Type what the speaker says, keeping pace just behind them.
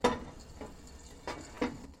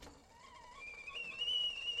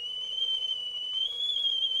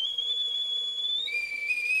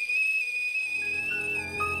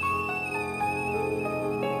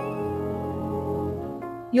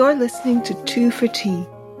You're listening to Two for Tea,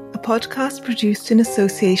 a podcast produced in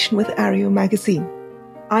association with Ario Magazine.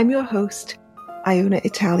 I'm your host, Iona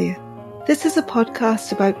Italia. This is a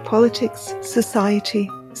podcast about politics, society,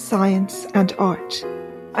 science, and art.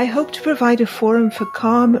 I hope to provide a forum for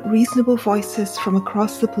calm, reasonable voices from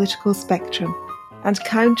across the political spectrum and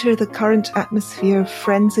counter the current atmosphere of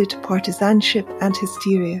frenzied partisanship and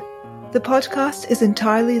hysteria. The podcast is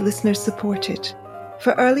entirely listener-supported.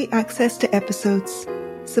 For early access to episodes,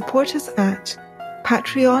 support us at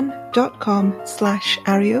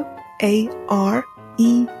patreon.com/Ario,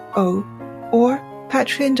 A-R-E-O, or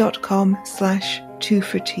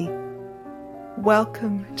patreon.com/2fortea.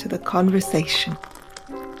 Welcome to the conversation.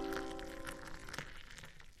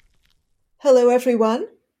 Hello, everyone.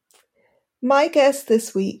 My guest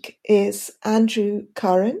this week is Andrew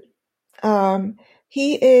Curran.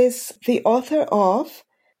 He is the author of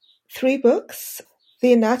 3 books: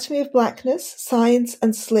 The Anatomy of Blackness, Science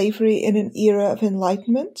and Slavery in an Era of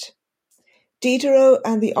Enlightenment, Diderot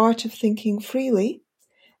and the Art of Thinking Freely,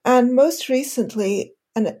 and most recently,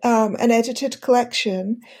 an edited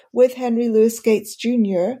collection with Henry Louis Gates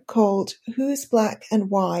Jr. called Who's Black and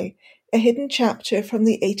Why? A Hidden Chapter from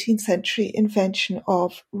the 18th Century Invention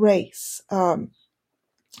of Race.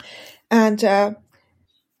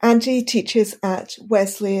 Andy teaches at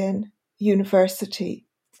Wesleyan University.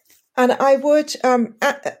 And I would,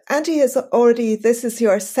 Andy has already, this is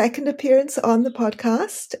your second appearance on the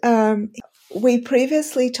podcast. We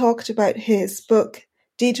previously talked about his book,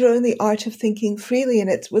 Diderot and the Art of Thinking Freely, and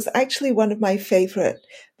it was actually one of my favorite,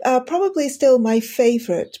 probably still my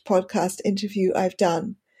favorite podcast interview I've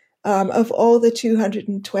done. Of all the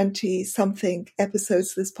 220 something episodes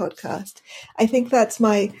of this podcast. I think that's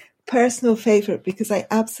my personal favorite because I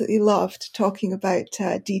absolutely loved talking about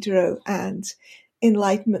Diderot and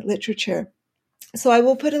Enlightenment literature. So I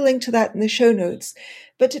will put a link to that in the show notes.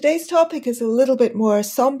 But today's topic is a little bit more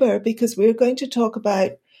somber because we're going to talk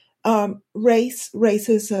about race,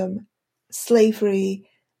 racism, slavery,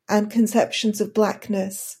 and conceptions of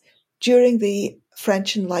blackness during the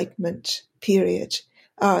French Enlightenment period.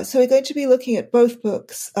 So we're going to be looking at both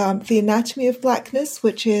books, The Anatomy of Blackness,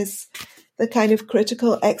 which is the kind of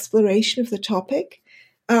critical exploration of the topic,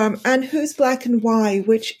 and Who's Black and Why,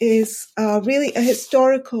 which is really a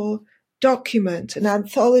historical document, an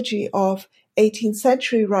anthology of 18th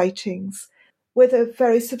century writings with a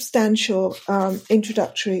very substantial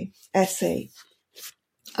introductory essay,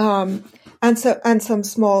 and some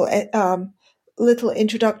small little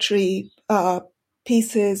introductory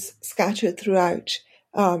pieces scattered throughout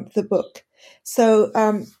the book. So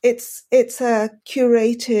it's a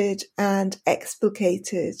curated and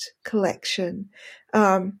explicated collection.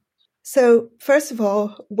 So first of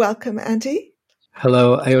all, welcome, Andy.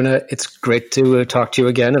 Hello, Iona. It's great to talk to you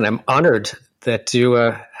again, and I'm honored that you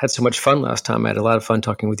had so much fun last time. I had a lot of fun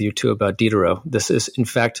talking with you too about Diderot. This is, in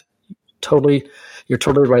fact, you're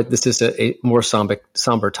totally right. This is a more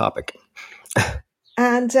somber topic.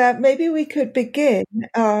 And maybe we could begin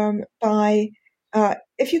by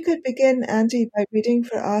if you could begin, Andy, by reading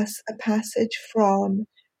for us a passage from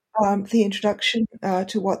the introduction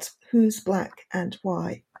to Who's Black and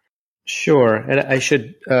Why. Sure. And I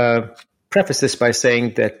should preface this by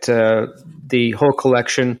saying that the whole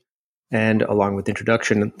collection, and along with the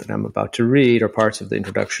introduction that I'm about to read, or parts of the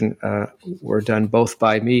introduction, were done both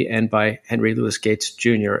by me and by Henry Louis Gates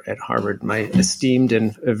Jr. at Harvard, my esteemed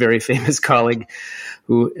and very famous colleague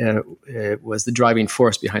who was the driving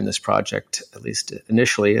force behind this project, at least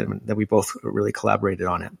initially, and that we both really collaborated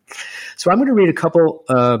on it. So I'm going to read a couple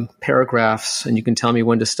paragraphs, and you can tell me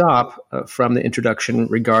when to stop, from the introduction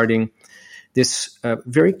regarding this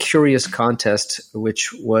very curious contest,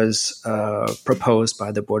 which was proposed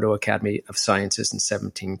by the Bordeaux Academy of Sciences in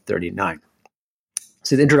 1739.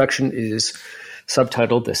 So the introduction is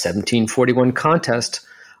subtitled The 1741 Contest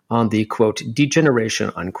on the, quote,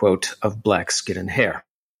 degeneration, unquote, of black skin and hair.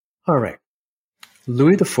 All right.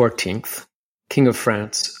 Louis XIV, King of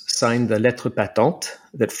France, signed the lettre patente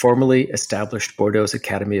that formally established Bordeaux's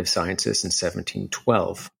Academy of Sciences in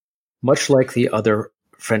 1712. Much like the other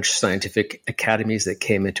French scientific academies that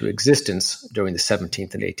came into existence during the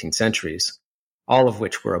 17th and 18th centuries, all of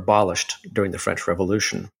which were abolished during the French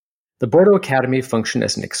Revolution. The Bordeaux Academy functioned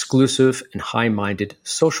as an exclusive and high-minded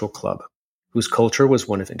social club, whose culture was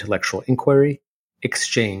one of intellectual inquiry,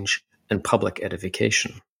 exchange, and public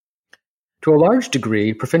edification. To a large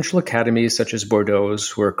degree, provincial academies such as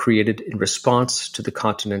Bordeaux's were created in response to the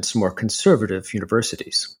continent's more conservative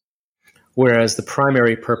universities. Whereas the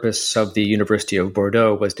primary purpose of the University of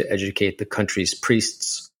Bordeaux was to educate the country's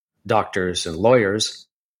priests, doctors, and lawyers,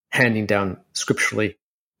 handing down scripturally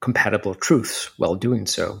compatible truths while doing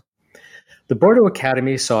so. The Bordeaux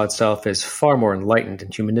Academy saw itself as far more enlightened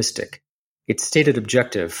and humanistic. Its stated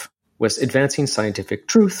objective was advancing scientific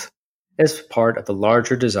truth as part of the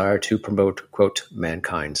larger desire to promote, quote,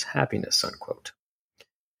 mankind's happiness, unquote.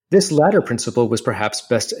 This latter principle was perhaps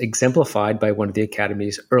best exemplified by one of the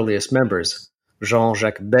Academy's earliest members,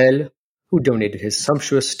 Jean-Jacques Belle, who donated his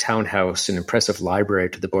sumptuous townhouse and impressive library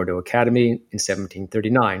to the Bordeaux Academy in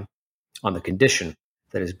 1739 on the condition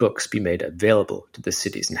that his books be made available to the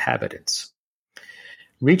city's inhabitants.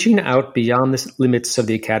 Reaching out beyond the limits of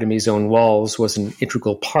the Academy's own walls was an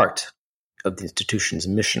integral part of the institution's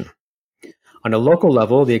mission. On a local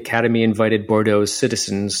level, the Academy invited Bordeaux's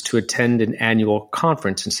citizens to attend an annual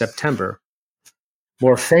conference in September.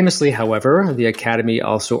 More famously, however, the Academy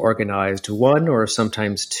also organized one or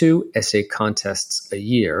sometimes two essay contests a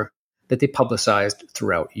year that they publicized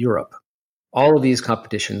throughout Europe. All of these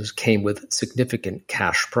competitions came with significant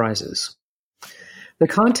cash prizes. The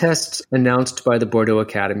contests announced by the Bordeaux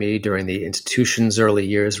Academy during the institution's early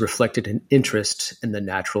years reflected an interest in the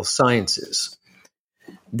natural sciences.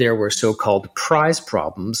 There were so-called prize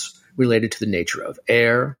problems related to the nature of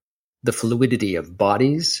air, the fluidity of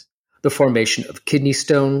bodies, the formation of kidney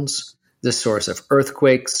stones, the source of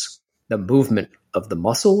earthquakes, the movement of the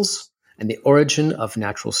muscles, and the origin of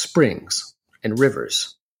natural springs and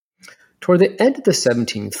rivers. Toward the end of the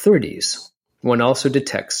 1730s, one also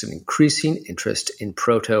detects an increasing interest in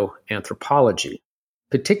proto-anthropology,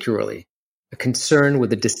 particularly a concern with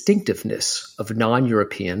the distinctiveness of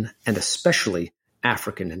non-European and especially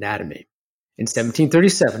African anatomy. In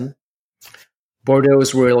 1737,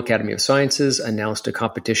 Bordeaux's Royal Academy of Sciences announced a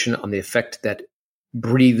competition on the effect that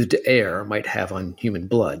breathed air might have on human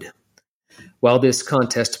blood. While this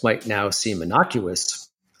contest might now seem innocuous,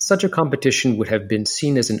 such a competition would have been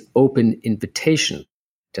seen as an open invitation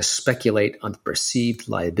to speculate on the perceived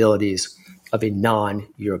liabilities of a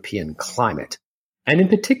non-European climate, and in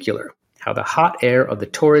particular, how the hot air of the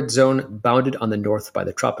torrid zone, bounded on the north by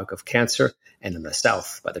the Tropic of Cancer and on the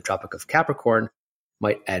south by the Tropic of Capricorn,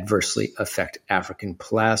 might adversely affect African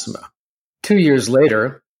plasma. 2 years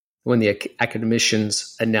later, when the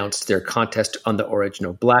academicians announced their contest on the origin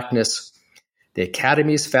of blackness, the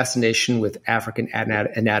Academy's fascination with African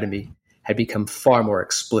anatomy had become far more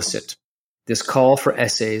explicit. This call for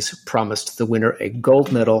essays promised the winner a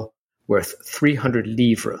gold medal worth 300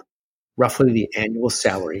 livres, roughly the annual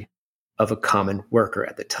salary of a common worker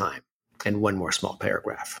at the time. And one more small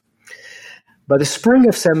paragraph. By the spring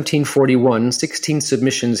of 1741, 16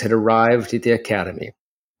 submissions had arrived at the Academy.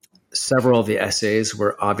 Several of the essays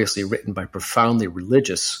were obviously written by profoundly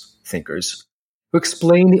religious thinkers who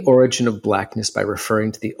explained the origin of blackness by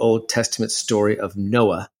referring to the Old Testament story of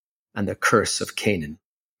Noah and the curse of Canaan.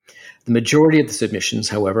 The majority of the submissions,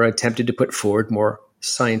 however, attempted to put forward more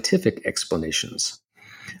scientific explanations.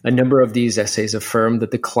 A number of these essays affirmed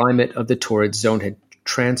that the climate of the torrid zone had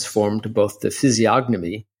transformed both the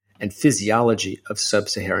physiognomy and physiology of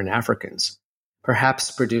sub-Saharan Africans,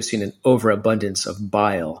 perhaps producing an overabundance of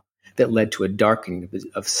bile that led to a darkening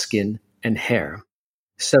of skin and hair.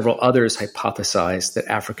 Several others hypothesized that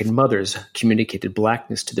African mothers communicated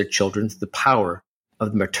blackness to their children through the power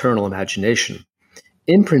of the maternal imagination,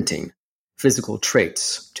 imprinting physical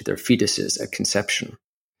traits to their fetuses at conception.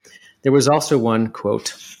 There was also one,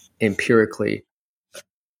 quote, empirically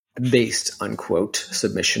based, unquote,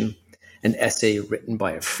 submission, an essay written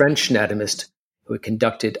by a French anatomist who had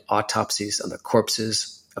conducted autopsies on the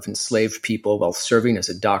corpses of enslaved people while serving as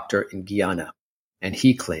a doctor in Guyana, and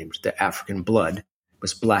he claimed that African blood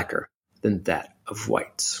was blacker than that of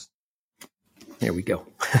whites. There we go.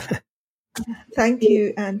 Thank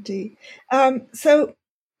you, Andy.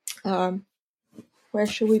 Where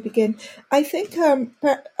shall we begin? I think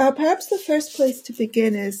perhaps the first place to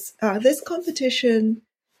begin is this competition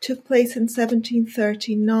took place in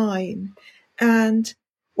 1739, and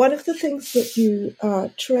one of the things that you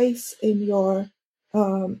trace in your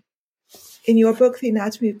book, The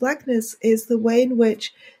Anatomy of Blackness, is the way in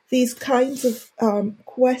which these kinds of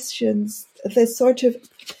questions, this sort of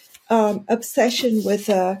obsession with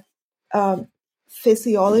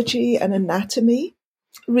physiology and anatomy,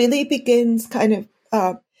 really begins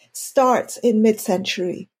starts in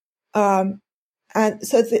mid-century. And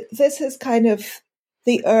so this is kind of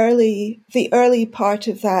the early part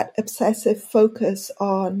of that obsessive focus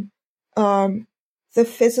on the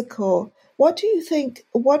physical. What do you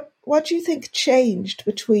think changed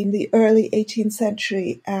between the early 18th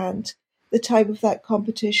century and the time of that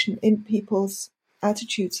competition in people's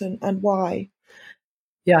attitudes, and why?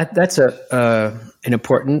 Yeah, that's an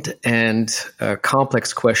important and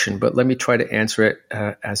complex question, but let me try to answer it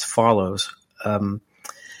as follows.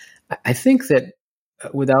 I think that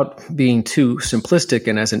without being too simplistic,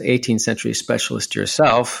 and as an 18th century specialist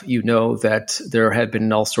yourself, you know that there had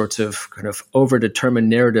been all sorts of kind of overdetermined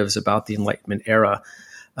narratives about the Enlightenment era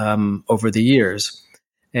over the years.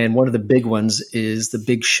 And one of the big ones is the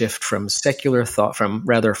big shift from secular thought, from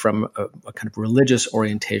a kind of religious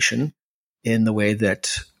orientation in the way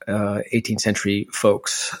that 18th century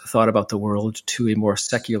folks thought about the world, to a more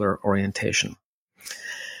secular orientation.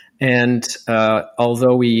 And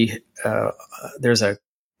although there's a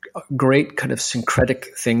great kind of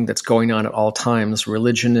syncretic thing that's going on at all times,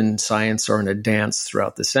 religion and science are in a dance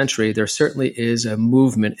throughout the century, there certainly is a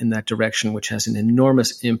movement in that direction which has an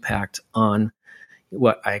enormous impact on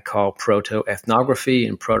what I call proto-ethnography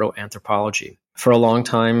and proto-anthropology. For a long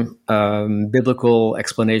time, biblical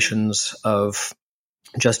explanations of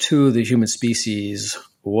just who the human species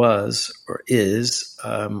was or is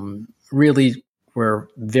really were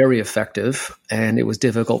very effective, and it was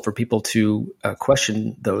difficult for people to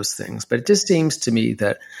question those things. But it just seems to me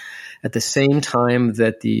that at the same time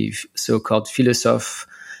that the so-called philosophes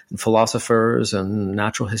and philosophers and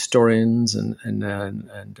natural historians and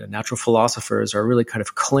natural philosophers are really kind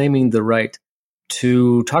of claiming the right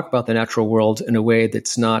to talk about the natural world in a way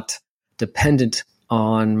that's not dependent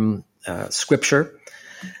on scripture,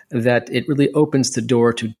 that it really opens the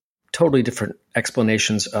door to totally different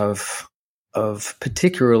explanations of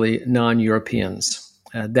particularly non-Europeans.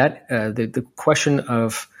 The question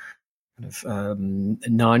of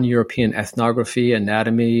non-European ethnography,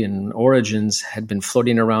 anatomy, and origins had been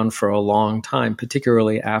floating around for a long time,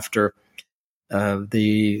 particularly after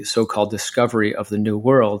the so-called discovery of the New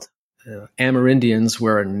World. Amerindians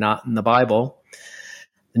were not in the Bible.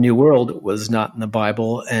 The New World was not in the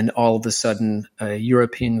Bible, and all of a sudden,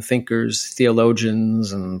 European thinkers,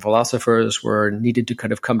 theologians, and philosophers were needed to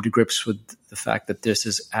kind of come to grips with the fact that this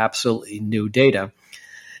is absolutely new data.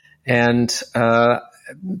 And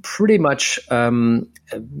pretty much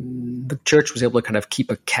the church was able to kind of keep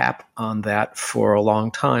a cap on that for a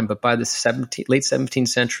long time. But by the late 17th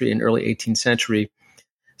century and early 18th century,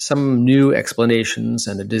 some new explanations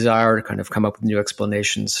and a desire to kind of come up with new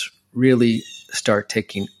explanations really start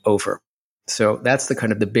taking over. So that's the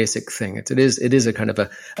kind of the basic thing. It is a kind of a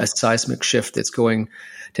seismic shift that's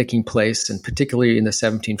taking place, and particularly in the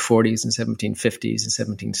 1740s and 1750s and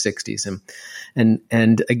 1760s,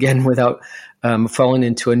 and again, without falling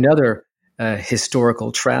into another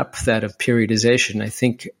historical trap, that of periodization, I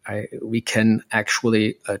think we can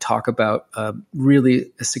actually talk about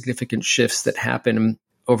really significant shifts that happen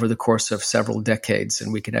over the course of several decades,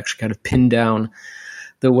 and we can actually kind of pin down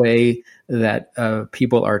the way that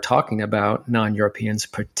people are talking about non-Europeans,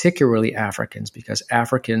 particularly Africans, because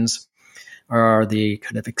Africans are the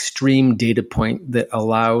kind of extreme data point that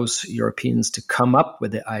allows Europeans to come up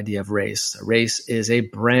with the idea of race. Race is a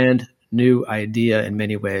brand new idea in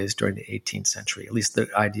many ways during the 18th century, at least the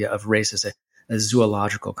idea of race as a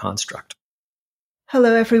zoological construct.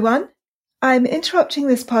 Hello, everyone. I'm interrupting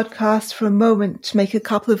this podcast for a moment to make a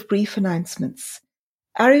couple of brief announcements.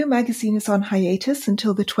 Areo magazine is on hiatus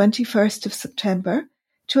until the 21st of September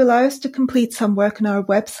to allow us to complete some work on our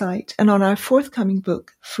website and on our forthcoming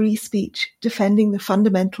book, Free Speech, Defending the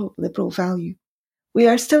Fundamental Liberal Value. We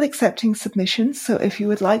are still accepting submissions, so if you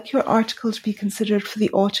would like your article to be considered for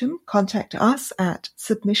the autumn, contact us at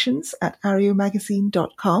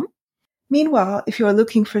submissions@areomagazine.com. Meanwhile, if you are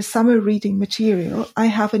looking for summer reading material, I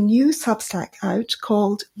have a new Substack out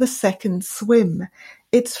called The Second Swim.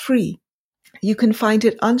 It's free. You can find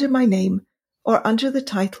it under my name or under the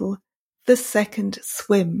title, The Second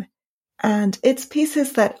Swim. And it's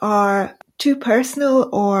pieces that are too personal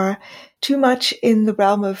or too much in the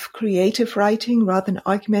realm of creative writing rather than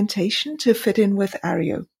argumentation to fit in with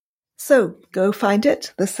Areo. So go find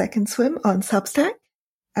it, The Second Swim, on Substack.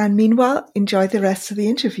 And meanwhile, enjoy the rest of the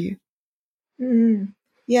interview.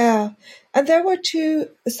 Yeah. And there were two.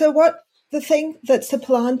 So the thing that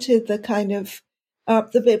supplanted the kind of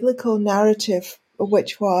the biblical narrative,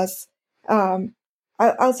 which was,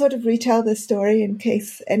 I'll sort of retell this story in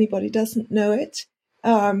case anybody doesn't know it.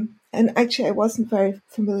 And actually, I wasn't very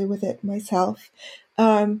familiar with it myself.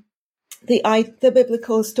 The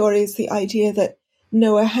biblical story is the idea that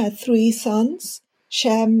Noah had 3 sons,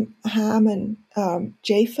 Shem, Ham, and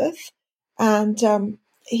Japheth, and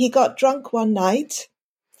he got drunk one night,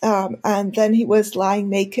 and then he was lying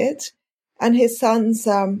naked, and his sons,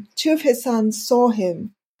 2 of his sons saw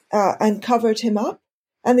him and covered him up,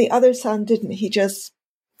 and the other son didn't. He just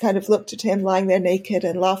kind of looked at him lying there naked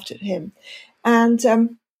and laughed at him. And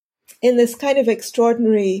in this kind of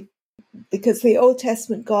extraordinary, because the Old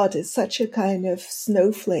Testament God is such a kind of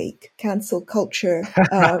snowflake, cancel culture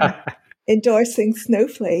endorsing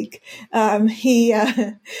Snowflake, he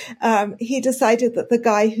decided that the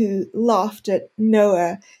guy who laughed at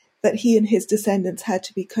Noah, that he and his descendants had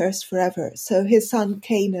to be cursed forever. So his son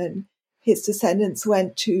Canaan, his descendants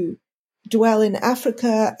went to dwell in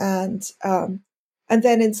Africa, and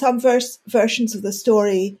then in some versions of the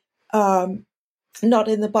story, not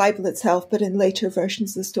in the Bible itself, but in later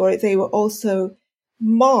versions of the story, they were also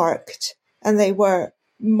marked, and they were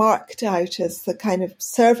marked out as the kind of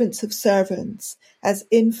servants of servants, as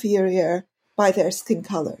inferior by their skin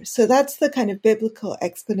color. So that's the kind of biblical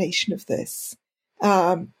explanation of this.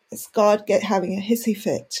 It's God having a hissy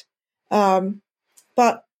fit.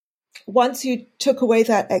 But once you took away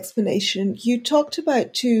that explanation, you talked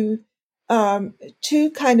about two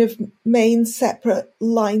kind of main separate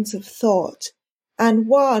lines of thought. And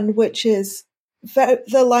one, which is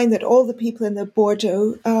the line that all the people in the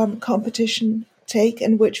Bordeaux competition take,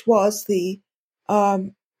 and which was the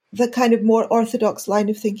kind of more orthodox line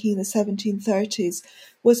of thinking in the 1730s,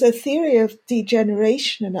 was a theory of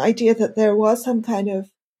degeneration, an idea that there was some kind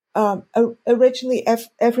of originally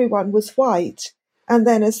everyone was white, and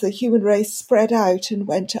then as the human race spread out and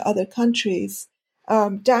went to other countries,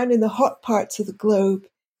 down in the hot parts of the globe,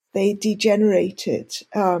 they degenerated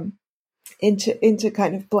into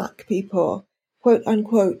kind of black people, quote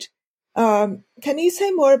unquote. Can you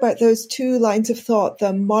say more about those two lines of thought,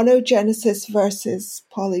 the monogenesis versus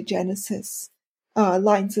polygenesis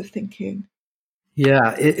lines of thinking?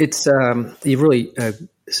 Yeah, it's you really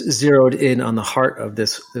zeroed in on the heart of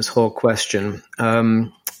this whole question.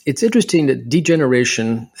 It's interesting that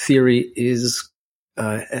degeneration theory is,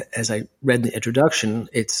 as I read in the introduction,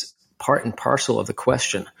 it's part and parcel of the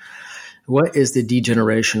question. What is the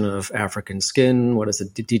degeneration of African skin? What is the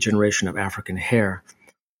degeneration of African hair?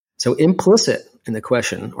 So implicit in the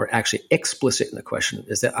question, or actually explicit in the question,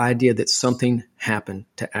 is the idea that something happened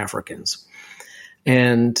to Africans.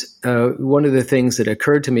 And one of the things that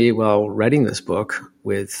occurred to me while writing this book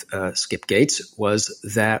with Skip Gates was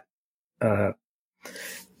that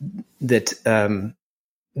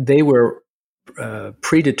they were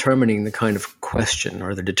predetermining the kind of question,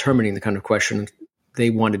 or they're determining the kind of question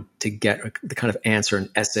they wanted to get, or the kind of answer and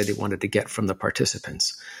essay they wanted to get from the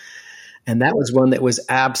participants. And that was one that was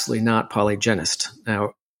absolutely not polygenist.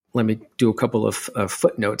 Now, let me do a couple of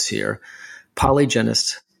footnotes here.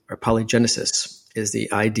 Polygenist, or polygenesis, is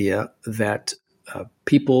the idea that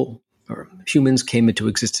people or humans came into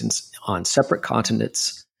existence on separate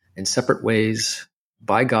continents in separate ways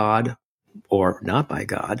by God or not by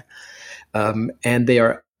God. And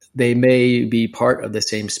they may be part of the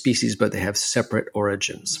same species, but they have separate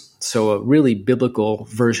origins. So a really biblical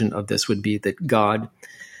version of this would be that God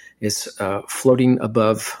is floating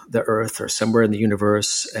above the earth or somewhere in the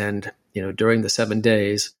universe, and during the 7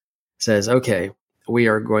 days says, okay, we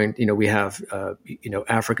are going, we have,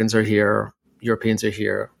 Africans are here, Europeans are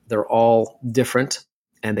here. They're all different,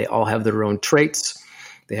 and they all have their own traits.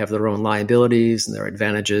 They have their own liabilities and their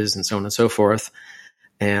advantages and so on and so forth.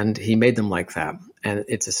 And he made them like that. And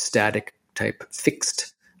it's a static type,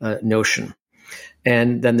 fixed notion.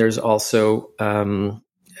 And then there's also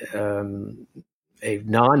a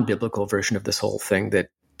non-biblical version of this whole thing, that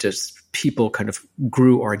just people kind of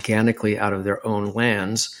grew organically out of their own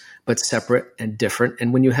lands, but separate and different.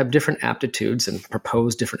 And when you have different aptitudes and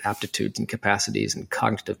propose different aptitudes and capacities and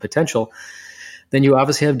cognitive potential, then you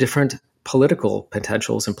obviously have different political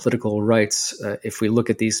potentials and political rights. If we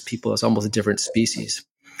look at these people as almost different species.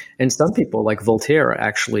 And some people, like Voltaire,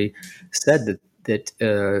 actually said that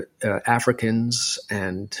Africans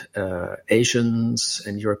and Asians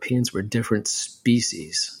and Europeans were different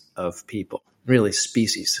species of people, really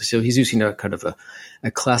species. So he's using a kind of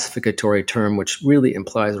a classificatory term, which really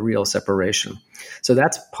implies real separation. So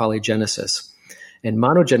that's polygenesis. And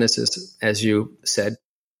monogenesis, as you said,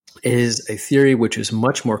 is a theory which is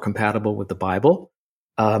much more compatible with the Bible.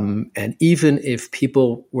 And even if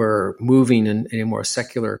people were moving in a more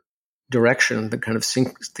secular direction, the kind of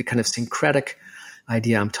syncretic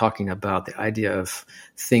idea I'm talking about, the idea of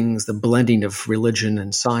things, the blending of religion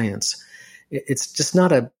and science, it's just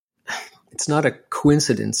not a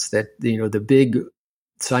coincidence that the big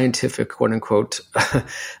scientific, quote unquote,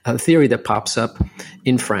 theory that pops up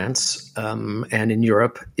in France and in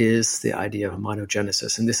Europe is the idea of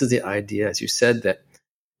monogenesis. And this is the idea, as you said, that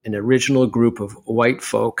an original group of white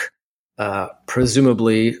folk,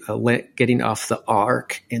 presumably getting off the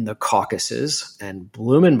ark in the Caucasus, and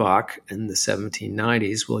Blumenbach in the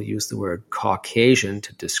 1790s will use the word Caucasian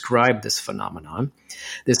to describe this phenomenon.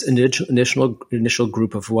 This initial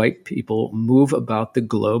group of white people move about the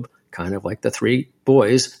globe, kind of like the three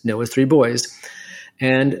boys, Noah's three boys,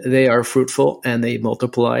 and they are fruitful and they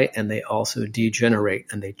multiply and they also degenerate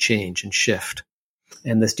and they change and shift.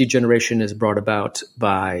 And this degeneration is brought about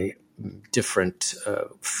by different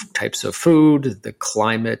types of food, the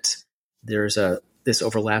climate. This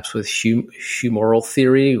overlaps with humoral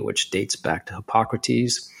theory, which dates back to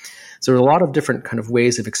Hippocrates. So there are a lot of different kind of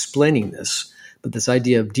ways of explaining this. But this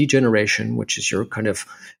idea of degeneration, which is you're kind of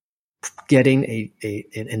getting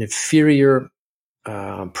an inferior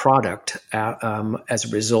product as a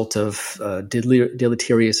result of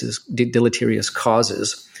deleterious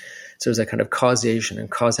causes. So there's a kind of causation and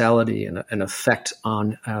causality and an effect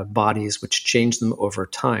on bodies which change them over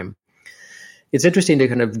time. It's interesting to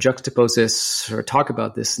kind of juxtapose this or talk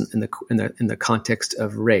about this in the context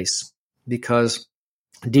of race, because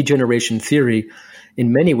degeneration theory,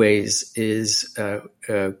 in many ways,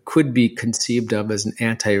 could be conceived of as an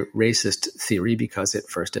anti-racist theory, because at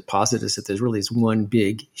first it posits that there's really this one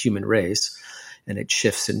big human race, and it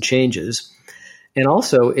shifts and changes, and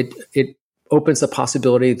also it opens the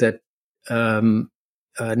possibility that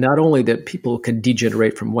not only that people can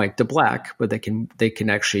degenerate from white to black, but they can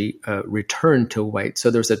actually return to white.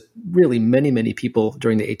 So there's really many people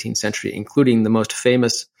during the 18th century, including the most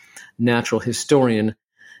famous natural historian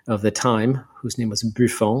of the time, whose name was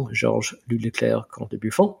Buffon, Georges Leclerc Comte de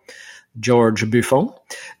Buffon. George Buffon,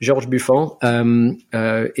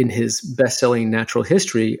 in his best-selling Natural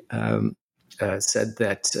History, said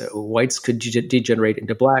that whites could degenerate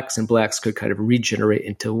into blacks and blacks could kind of regenerate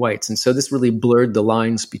into whites. And so this really blurred the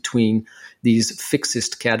lines between these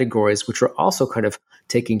fixist categories, which were also kind of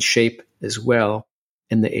taking shape as well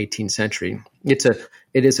in the 18th century. It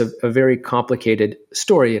is a very complicated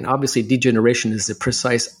story, and obviously degeneration is the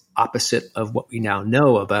precise opposite of what we now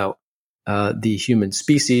know about the human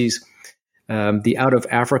species. The out of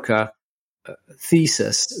Africa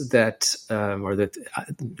thesis that, or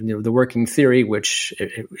the working theory, which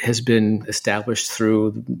has been established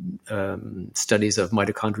through studies of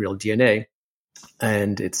mitochondrial DNA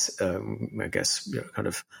and its, kind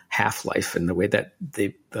of half-life and the way that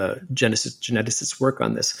the geneticists work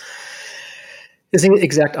on this, is the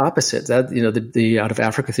exact opposite. That the out of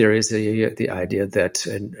Africa theory is the idea that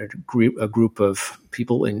a group of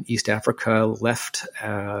people in East Africa left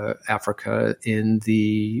Africa in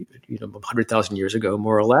the 100,000 years ago,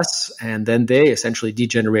 more or less, and then they essentially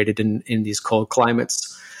degenerated in these cold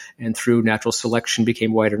climates, and through natural selection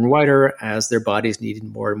became whiter and whiter as their bodies needed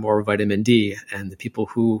more and more vitamin D, and the people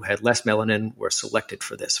who had less melanin were selected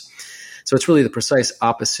for this. So it's really the precise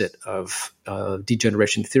opposite of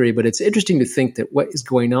degeneration theory. But it's interesting to think that what is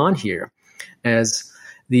going on here, as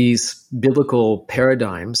these biblical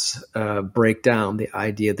paradigms break down the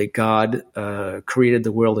idea that God created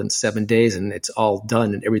the world in 7 days and it's all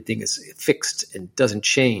done and everything is fixed and doesn't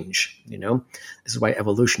change. This is why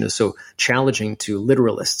evolution is so challenging to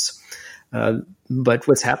literalists. But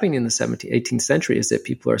what's happening in the 18th century is that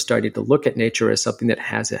people are starting to look at nature as something that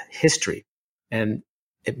has a history. And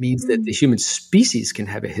it means that the human species can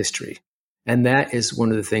have a history. And that is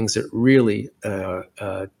one of the things that really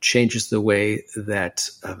changes the way that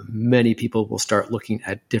many people will start looking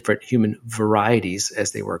at different human varieties,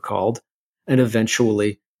 as they were called. And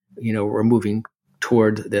eventually, we're moving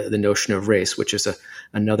toward the notion of race, which is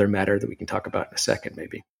another matter that we can talk about in a second,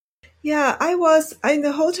 maybe. Yeah,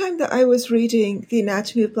 the whole time that I was reading The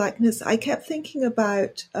Anatomy of Blackness, I kept thinking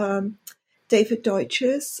about David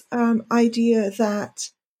Deutsch's idea that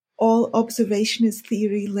all observation is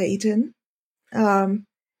theory laden.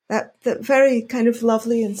 That very kind of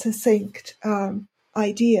lovely and succinct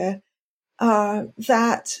idea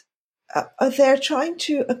that they're trying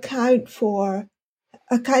to account for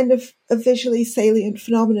a kind of a visually salient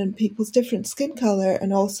phenomenon, people's different skin color,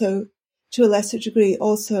 and also, to a lesser degree,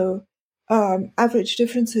 also average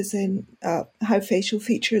differences in how facial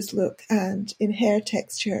features look and in hair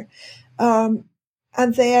texture. And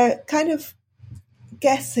they're kind of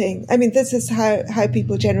guessing. I mean, this is how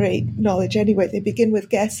people generate knowledge anyway. They begin with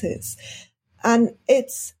guesses. And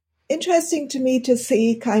it's interesting to me to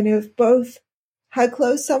see kind of both how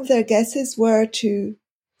close some of their guesses were to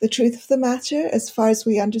the truth of the matter as far as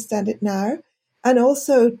we understand it now, and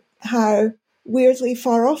also how weirdly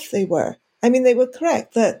far off they were. I mean, they were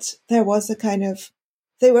correct that they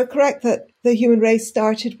were correct that the human race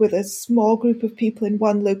started with a small group of people in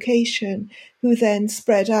one location who then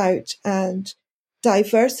spread out and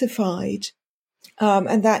diversified,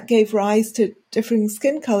 and that gave rise to differing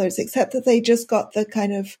skin colors, except that they just got the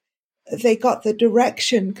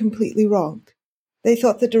direction completely wrong. They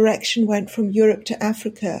thought the direction went from Europe to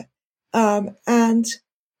Africa. And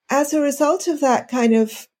as a result of that kind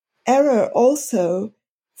of error also,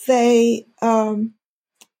 they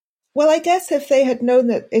Well, I guess if they had known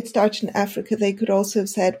that it started in Africa, they could also have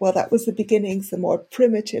said, well, that was the beginnings, the more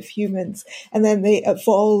primitive humans, and then they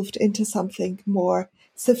evolved into something more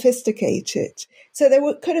sophisticated. So there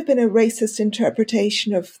could have been a racist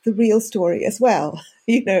interpretation of the real story as well,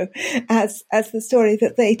 as the story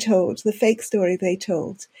that they told, the fake story they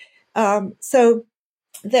told. So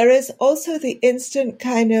there is also the instant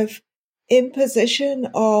kind of imposition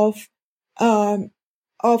of this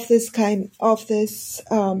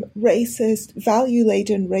racist,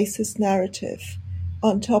 value-laden racist narrative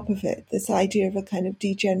on top of it, this idea of a kind of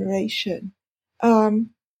degeneration. And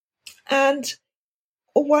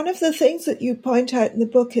one of the things that you point out in the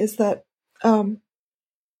book is that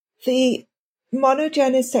the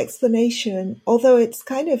monogenist explanation, although it's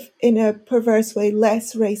kind of in a perverse way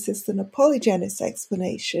less racist than a polygenist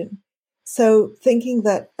explanation, so thinking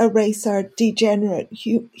that a race are degenerate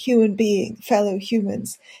human being, fellow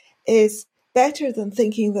humans, is better than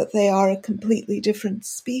thinking that they are a completely different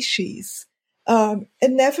species. And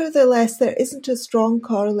nevertheless, there isn't a strong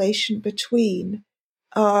correlation between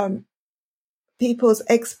people's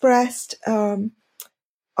expressed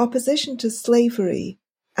opposition to slavery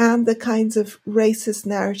and the kinds of racist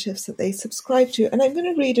narratives that they subscribe to. And I'm going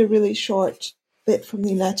to read a really short bit from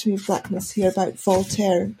The Anatomy of Blackness here about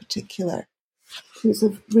Voltaire in particular, who's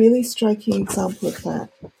a really striking example of that.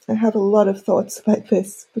 I have a lot of thoughts about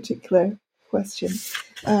this particular question.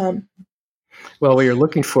 Well, while you're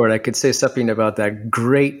looking for it, I could say something about that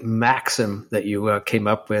great maxim that you came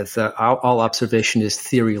up with. All observation is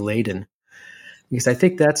theory laden. Because I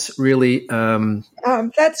think that's really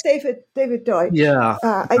that's David Deutsch. Yeah,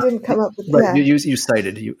 I didn't come up with that. Right, you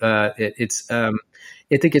cited it's. I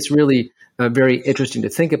think it's really very interesting to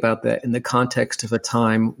think about that in the context of a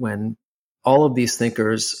time when all of these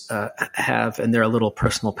thinkers have in their little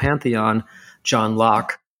personal pantheon John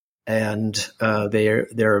Locke, and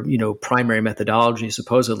their primary methodology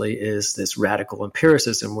supposedly is this radical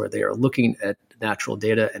empiricism, where they are looking at natural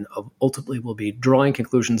data and ultimately will be drawing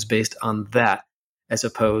conclusions based on that, as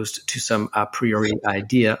opposed to some a priori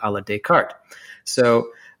idea a la Descartes.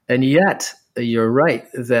 So, and yet you're right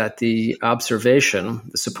that the observation,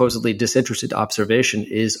 the supposedly disinterested observation,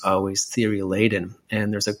 is always theory laden.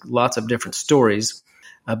 And there's lots of different stories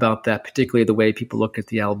about that, particularly the way people look at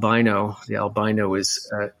the albino. The albino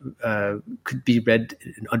is could be read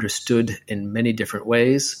and understood in many different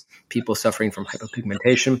ways. People suffering from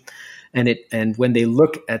hypopigmentation, and when they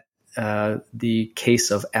look at the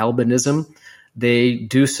case of albinism, they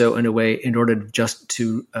do so in a way in order just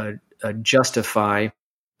to justify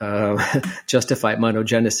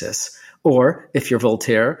monogenesis. Or if you're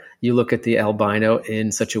Voltaire, you look at the albino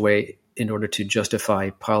in such a way in order to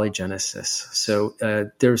justify polygenesis. So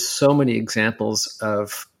there's so many examples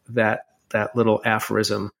of that little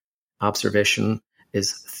aphorism: observation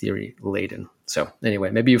is theory laden. So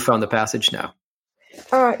anyway, maybe you found the passage now.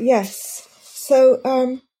 Yes. So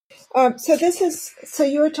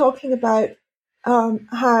you were talking about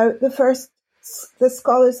how the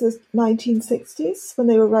scholars of the 1960s, when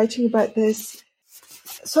they were writing about this,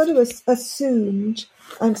 sort of assumed,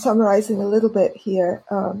 I'm summarizing a little bit here,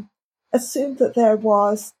 assumed that there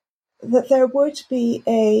would be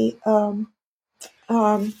a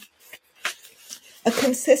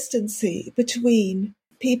consistency between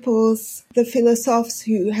the philosophes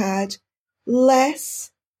who had less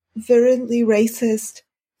virulently racist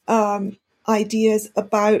ideas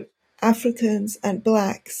about Africans and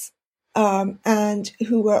blacks, and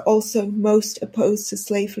who were also most opposed to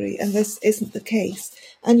slavery, and this isn't the case.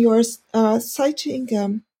 And you're citing,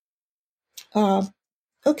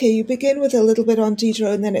 you begin with a little bit on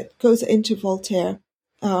Diderot, and then it goes into Voltaire.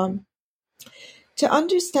 To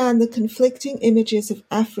understand the conflicting images of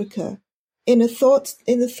Africa in the thought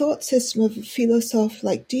system of a philosophe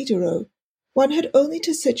like Diderot, one had only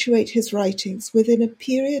to situate his writings within a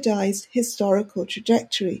periodized historical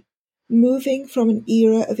trajectory, moving from an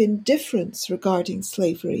era of indifference regarding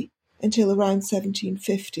slavery until around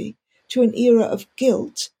 1750 to an era of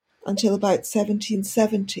guilt until about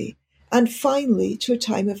 1770, and finally to a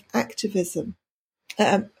time of activism.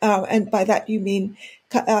 And by that you mean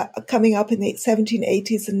coming up in the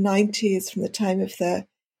 1780s and 90s, from the time of the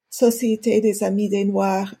Société des Amis des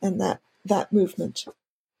Noirs and that movement.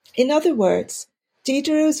 In other words,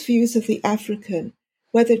 Diderot's views of the African,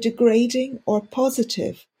 whether degrading or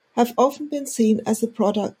positive, have often been seen as the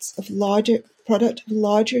product of larger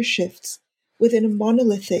shifts within a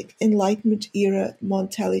monolithic Enlightenment era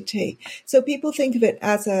mentalité. So people think of it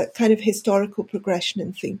as a kind of historical progression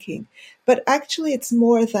in thinking, but actually it's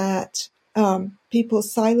more that people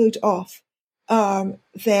siloed off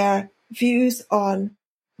their views on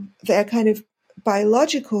their kind of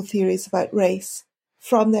biological theories about race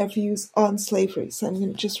from their views on slavery. So I'm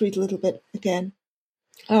going to just read a little bit again.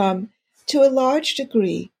 To a large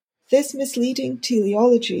degree, this misleading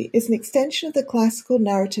teleology is an extension of the classical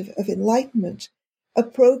narrative of enlightenment, a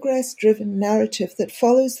progress-driven narrative that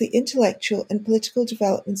follows the intellectual and political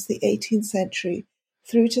developments of the 18th century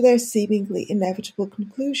through to their seemingly inevitable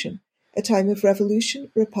conclusion, a time of revolution,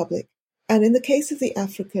 republic, and in the case of the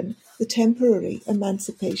African, the temporary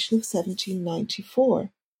emancipation of 1794.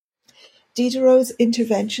 Diderot's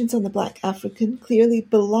interventions on the Black African clearly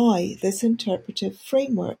belie this interpretive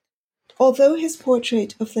framework. Although his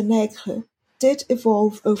portrait of the nègre did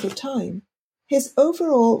evolve over time, his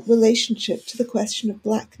overall relationship to the question of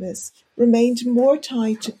blackness remained more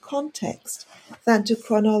tied to context than to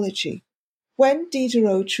chronology. When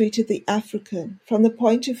Diderot treated the African from the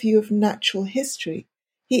point of view of natural history,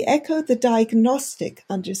 he echoed the diagnostic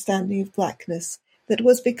understanding of blackness that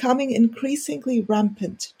was becoming increasingly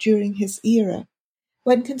rampant during his era.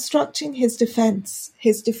 When constructing his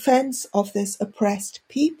defense of this oppressed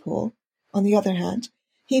people, on the other hand,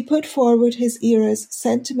 he put forward his era's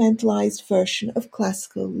sentimentalized version of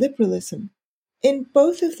classical liberalism. In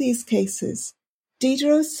both of these cases,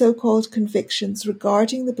 Diderot's so-called convictions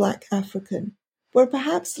regarding the Black African were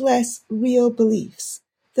perhaps less real beliefs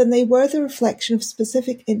than they were the reflection of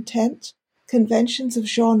specific intent, conventions of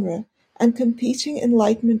genre, and competing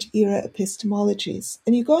Enlightenment-era epistemologies.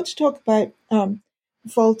 And you go on to talk about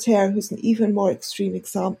Voltaire, who's an even more extreme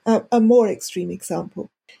example.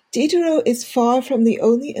 Diderot is far from the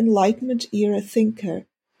only Enlightenment-era thinker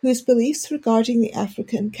whose beliefs regarding the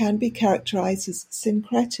African can be characterized as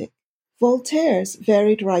syncretic. Voltaire's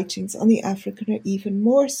varied writings on the African are even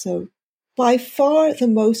more so. By far the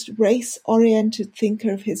most race-oriented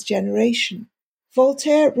thinker of his generation,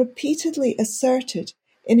 Voltaire repeatedly asserted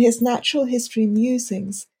in his natural history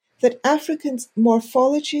musings that Africans'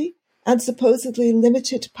 morphology and supposedly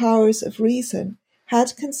limited powers of reason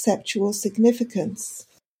had conceptual significance.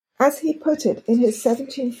 As he put it in his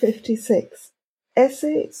 1756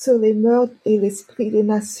 Essai sur les mœurs et l'esprit des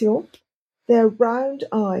nations, their round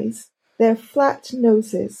eyes, their flat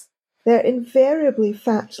noses, their invariably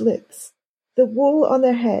fat lips, the wool on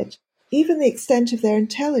their head, even the extent of their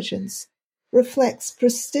intelligence, reflects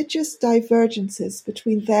prodigious divergences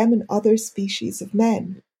between them and other species of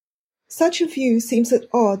men. Such a view seems at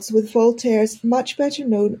odds with Voltaire's much better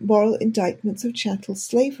known moral indictments of chattel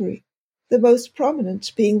slavery, the most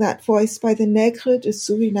prominent being that voiced by the Nègre de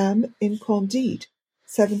Suriname in Candide,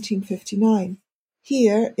 1759.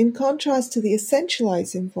 Here, in contrast to the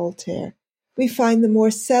essentializing Voltaire, we find the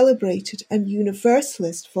more celebrated and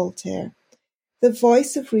universalist Voltaire, the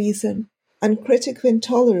voice of reason and critic of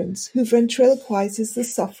intolerance who ventriloquizes the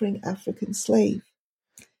suffering African slave.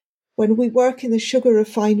 When we work in the sugar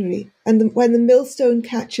refinery and when the millstone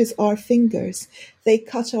catches our fingers, they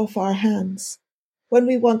cut off our hands. When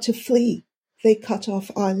we want to flee, they cut off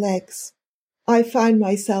our legs. I find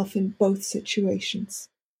myself in both situations.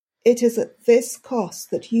 It is at this cost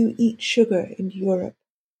that you eat sugar in Europe.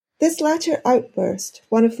 This latter outburst,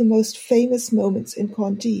 one of the most famous moments in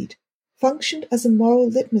Candide, functioned as a moral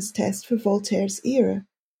litmus test for Voltaire's era.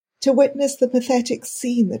 To witness the pathetic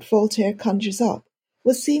scene that Voltaire conjures up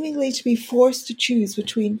was seemingly to be forced to choose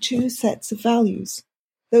between two sets of values,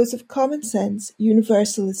 those of common sense,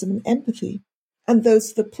 universalism and empathy, and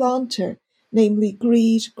those of the planter, namely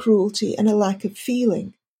greed, cruelty and a lack of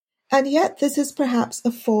feeling. And yet this is perhaps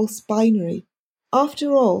a false binary.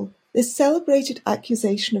 After all, this celebrated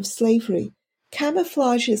accusation of slavery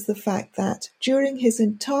camouflages the fact that, during his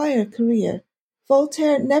entire career,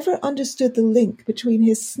 Voltaire never understood the link between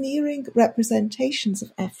his sneering representations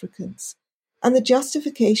of Africans and the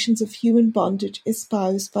justifications of human bondage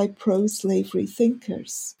espoused by pro-slavery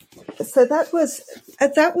thinkers. So that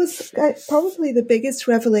was probably the biggest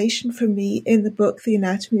revelation for me in the book, The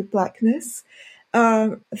Anatomy of Blackness,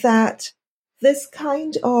 that this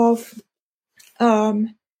kind of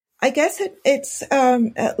I guess it's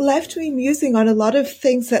left me musing on a lot of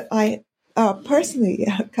things that I personally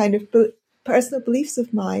kind of personal beliefs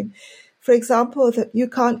of mine. For example, that you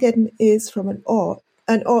can't get an is from an ought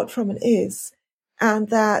from an is, and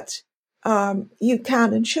that you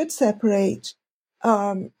can and should separate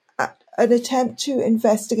an attempt to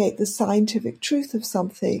investigate the scientific truth of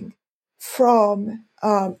something from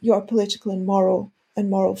your political and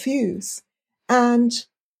moral views, and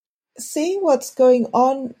seeing what's going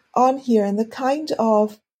on here and the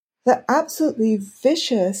absolutely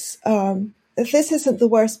vicious, if this isn't the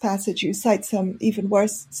worst passage, you cite some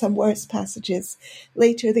worse passages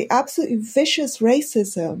later, the absolutely vicious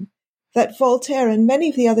racism that Voltaire and many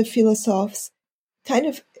of the other philosophers kind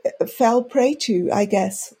of fell prey to, I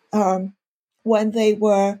guess, when they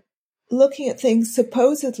were looking at things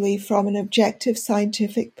supposedly from an objective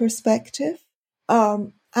scientific perspective,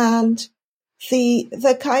 and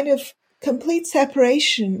the kind of complete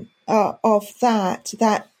separation of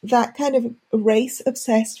that kind of race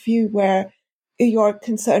obsessed view where you're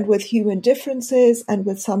concerned with human differences and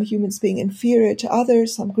with some humans being inferior to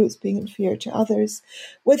others, some groups being inferior to others,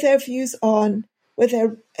 with their views on, with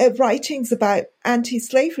their writings about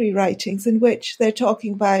anti-slavery writings in which they're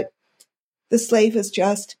talking about the slave as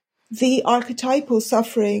just the archetypal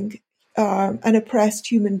suffering and oppressed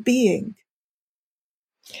human being.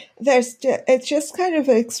 It's just kind of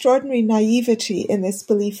an extraordinary naivety in this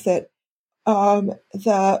belief that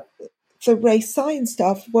the race science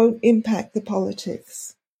stuff won't impact the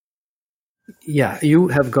politics. Yeah, you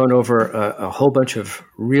have gone over a whole bunch of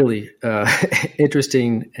really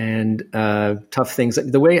interesting and tough things.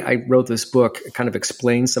 The way I wrote this book kind of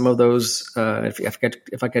explains some of those.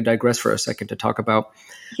 If I could digress for a second to talk about,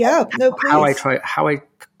 how I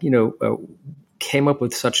came up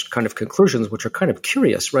with such kind of conclusions, which are kind of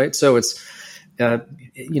curious, right? So it's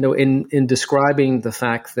in describing the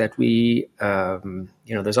fact that we,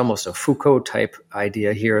 there's almost a Foucault type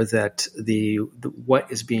idea here that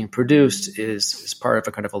what is being produced is part of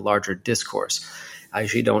a kind of a larger discourse. I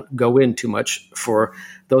usually don't go in too much for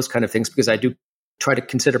those kind of things because I do try to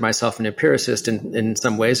consider myself an empiricist in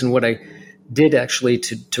some ways. And what I did actually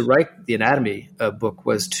to write the anatomy book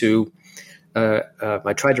was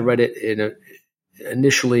I tried to write it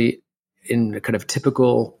initially in a kind of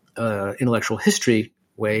typical intellectual history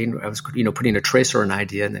way. I was, putting a tracer on an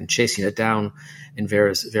idea and then chasing it down in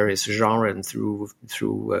various genres and through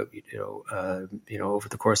over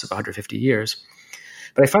the course of 150 years.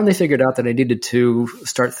 But I finally figured out that I needed to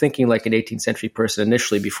start thinking like an 18th century person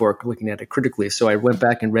initially before looking at it critically. So I went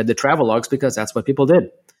back and read the travelogues because that's what people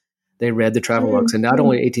did. They read the travelogues, and not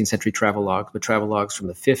only 18th century travelogues, but travelogues from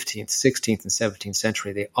the 15th, 16th, and 17th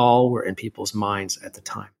century. They all were in people's minds at the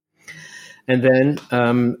time. And then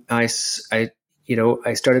I started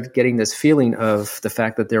getting this feeling of the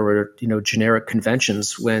fact that there were, generic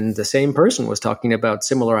conventions when the same person was talking about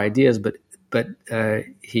similar ideas, but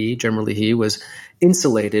he was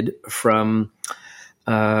insulated from,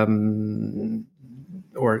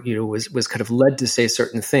 was kind of led to say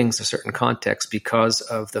certain things, a certain context, because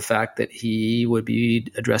of the fact that he would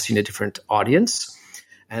be addressing a different audience.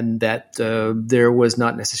 And that there was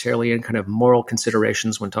not necessarily any kind of moral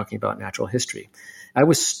considerations when talking about natural history. I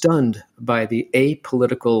was stunned by the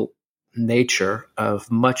apolitical nature of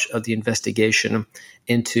much of the investigation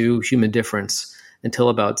into human difference until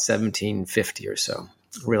about 1750 or so,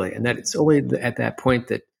 really. And that it's only at that point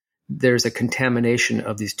that there's a contamination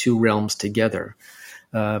of these two realms together.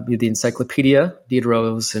 The encyclopedia,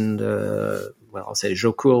 Diderot's and, I'll say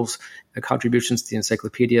Jaucourt's contributions to the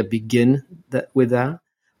encyclopedia begin with that.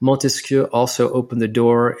 Montesquieu also opened the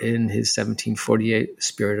door in his 1748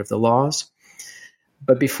 Spirit of the Laws.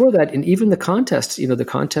 But before that, and even the contest, the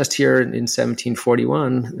contest here in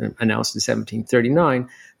 1741, announced in 1739,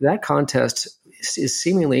 that contest is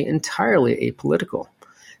seemingly entirely apolitical,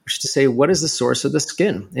 which is to say, what is the source of the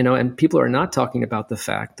skin? And people are not talking about the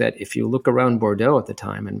fact that if you look around Bordeaux at the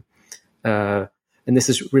time, and this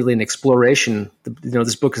is really an exploration.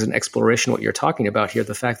 This book is an exploration of what you're talking about here,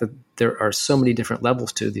 the fact that there are so many different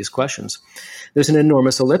levels to these questions. There's an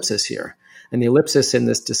enormous ellipsis here. And the ellipsis in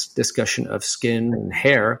this discussion of skin and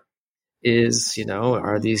hair is,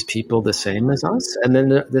 are these people the same as us? And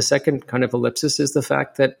then the second kind of ellipsis is the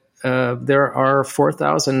fact that there are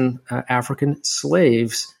 4,000 African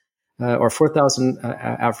slaves or 4,000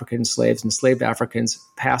 African slaves, enslaved Africans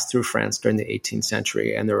passed through France during the 18th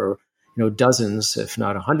century. And there were dozens, if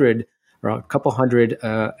not 100, or a couple hundred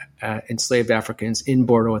enslaved Africans in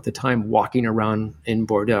Bordeaux at the time, walking around in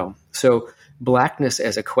Bordeaux. So blackness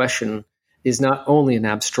as a question is not only an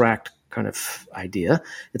abstract kind of idea,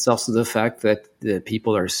 it's also the fact that the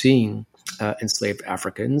people are seeing enslaved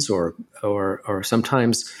Africans or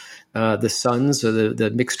sometimes the sons or the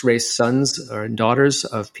mixed race sons or daughters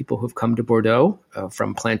of people who've come to Bordeaux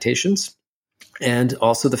from plantations. And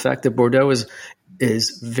also the fact that Bordeaux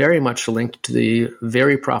is very much linked to the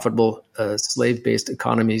very profitable slave-based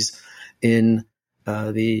economies in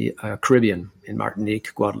the Caribbean, in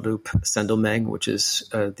Martinique, Guadeloupe, Saint-Domingue, which is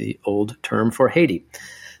the old term for Haiti.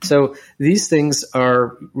 So these things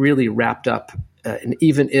are really wrapped up. And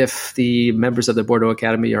even if the members of the Bordeaux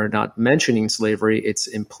Academy are not mentioning slavery, it's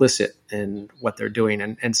implicit in what they're doing.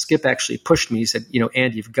 And Skip actually pushed me. He said,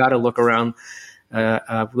 Andy, you've got to look around.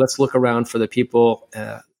 Let's look around for the people,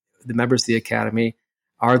 the members of the Academy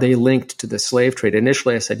are they linked to the slave trade?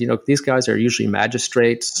 Initially, I said, these guys are usually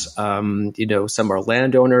magistrates. Some are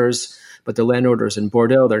landowners, but the landowners in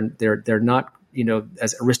Bordeaux, they're not,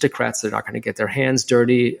 as aristocrats, they're not going to get their hands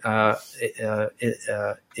dirty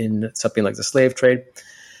in something like the slave trade.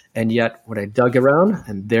 And yet, when I dug around,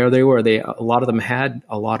 and there they were, a lot of them had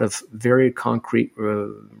a lot of very concrete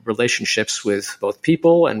relationships with both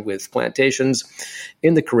people and with plantations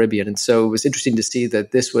in the Caribbean. And so it was interesting to see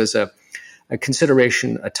that this was a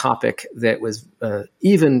consideration, a topic that was,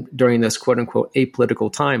 even during this quote-unquote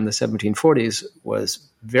apolitical time, the 1740s, was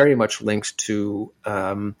very much linked to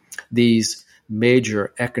these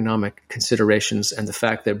major economic considerations and the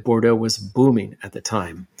fact that Bordeaux was booming at the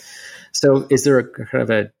time. So is there a kind of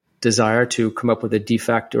a desire to come up with a de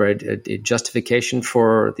facto or a justification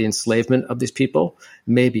for the enslavement of these people?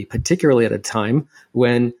 Maybe, particularly at a time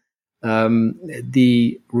when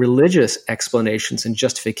the religious explanations and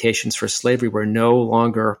justifications for slavery were no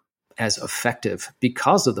longer as effective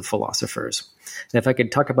because of the philosophers. And if I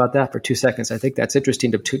could talk about that for 2 seconds, I think that's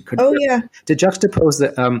interesting to juxtapose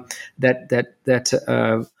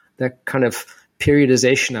that kind of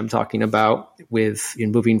periodization I'm talking about with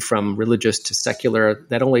moving from religious to secular.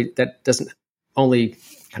 That doesn't only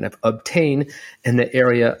kind of obtain in the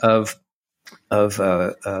area of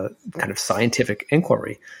kind of scientific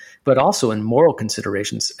inquiry, but also in moral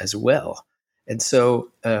considerations as well. And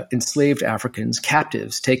so enslaved Africans,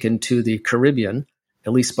 captives taken to the Caribbean,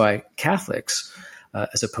 at least by Catholics,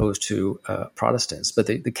 as opposed to Protestants. But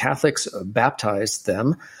the Catholics baptized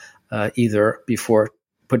them either before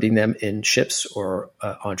putting them in ships or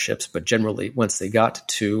on ships, but generally once they got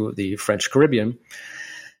to the French Caribbean.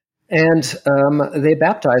 And they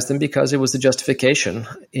baptized them because it was the justification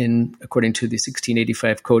according to the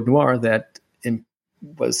 1685 Code Noir that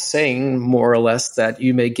was saying more or less that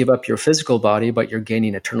you may give up your physical body, but you're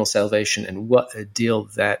gaining eternal salvation. And what a deal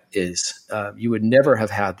that is. You would never have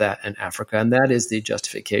had that in Africa. And that is the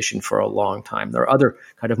justification for a long time. There are other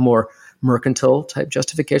kind of more mercantile type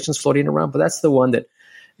justifications floating around, but that's the one that,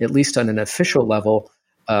 at least on an official level,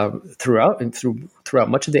 throughout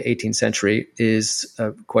much of the 18th century is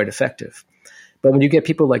quite effective. But when you get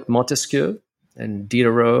people like Montesquieu and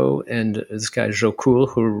Diderot and this guy Jocoul,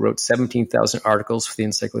 who wrote 17,000 articles for the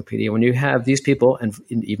Encyclopedia, when you have these people and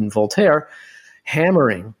even Voltaire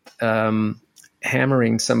hammering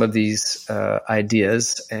some of these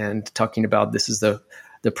ideas and talking about this is the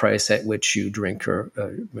price at which you drink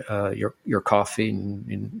your coffee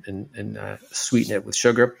and sweeten it with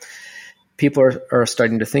sugar. People are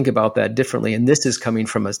starting to think about that differently, and this is coming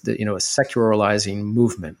from a secularizing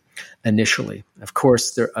movement initially. Of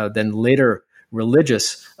course, there then later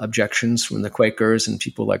religious objections from the Quakers and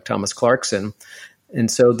people like Thomas Clarkson, and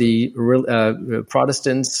so the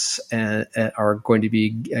Protestants are going to be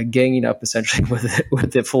ganging up essentially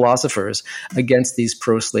with the philosophers against these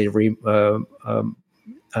pro-slavery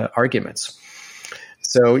arguments.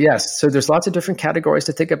 So yes, so there's lots of different categories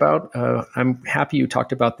to think about. I'm happy you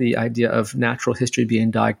talked about the idea of natural history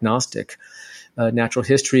being diagnostic. Natural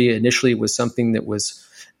history initially was something that was,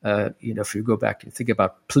 if you go back and think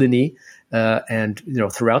about Pliny, and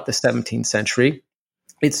throughout the 17th century,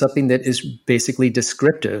 it's something that is basically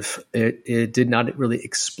descriptive. It did not really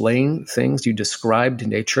explain things. You described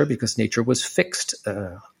nature because nature was fixed,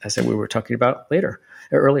 as we were talking about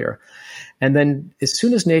earlier. And then as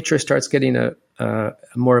soon as nature starts getting a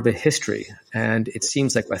more of a history, and it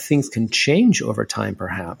seems like things can change over time,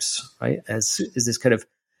 perhaps, right? As this kind of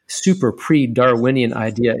super pre-Darwinian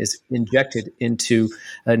idea is injected into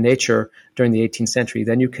nature during the 18th century,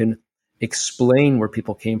 then you can explain where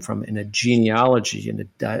people came from in a genealogy, in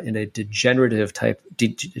a degenerative type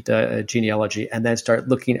genealogy, and then start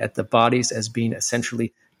looking at the bodies as being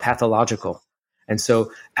essentially pathological. And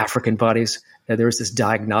so African bodies, there is this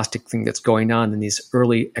diagnostic thing that's going on in these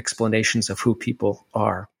early explanations of who people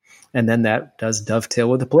are. And then that does dovetail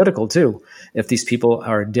with the political too. If these people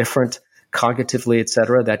are different cognitively, et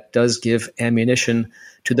cetera, that does give ammunition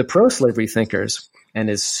to the pro-slavery thinkers. And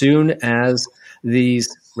as soon as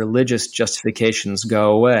these religious justifications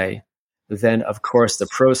go away, then of course the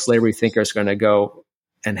pro-slavery thinkers are going to go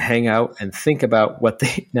and hang out and think about what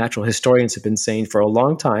the natural historians have been saying for a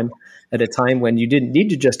long time, at a time when you didn't need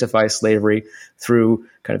to justify slavery through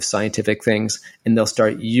kind of scientific things, and they'll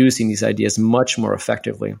start using these ideas much more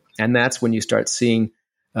effectively. And that's when you start seeing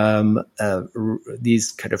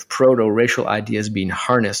these kind of proto-racial ideas being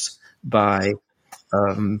harnessed by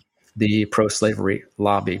the pro-slavery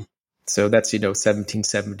lobby. So that's,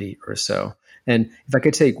 1770 or so. And if I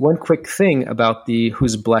could take one quick thing about the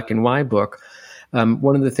Who's Black and Why book,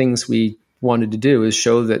 one of the things we wanted to do is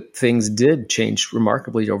show that things did change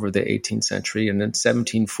remarkably over the 18th century. And in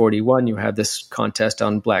 1741, you have this contest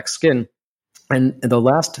on black skin. And the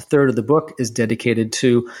last third of the book is dedicated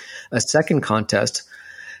to a second contest,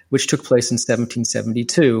 which took place in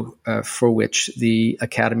 1772, for which the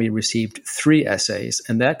Academy received 3 essays.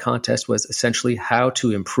 And that contest was essentially how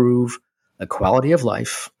to improve the quality of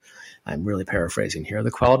life. I'm really paraphrasing here, the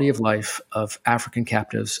quality of life of African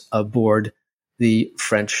captives aboard the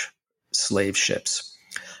French slave ships,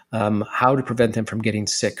 how to prevent them from getting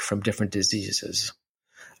sick from different diseases.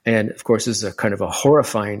 And of course, this is a kind of a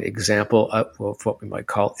horrifying example of what we might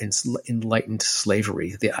call enlightened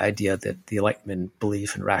slavery, the idea that the Enlightenment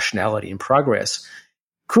belief in rationality and progress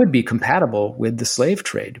could be compatible with the slave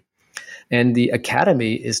trade. And the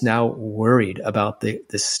Academy is now worried about the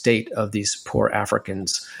state of these poor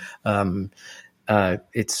Africans.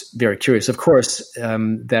 It's very curious. Of course,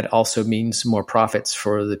 that also means more profits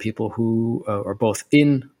for the people who are both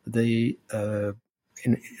in the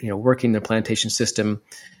working the plantation system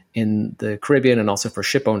in the Caribbean, and also for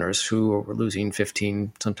ship owners who were losing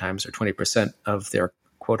 15, sometimes or 20% of their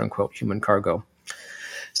quote unquote human cargo.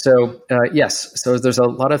 So yes, so there's a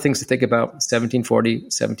lot of things to think about. 1740,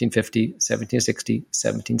 1750, 1760,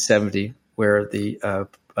 1770, where the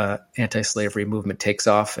anti-slavery movement takes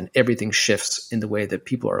off and everything shifts in the way that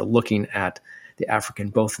people are looking at the African,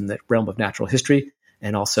 both in the realm of natural history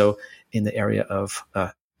and also in the area of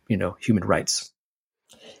human rights.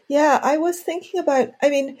 Yeah, I was thinking about,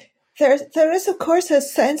 there is of course a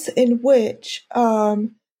sense in which there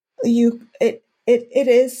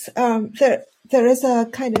is a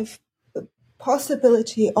kind of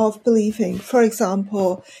possibility of believing, for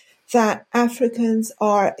example, that Africans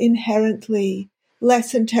are inherently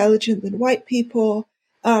less intelligent than white people,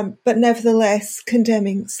 but nevertheless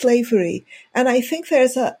condemning slavery. And I think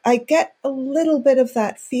I get a little bit of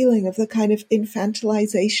that feeling of the kind of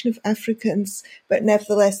infantilization of Africans, but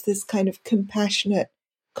nevertheless this kind of compassionate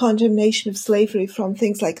condemnation of slavery from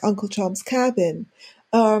things like Uncle Tom's Cabin.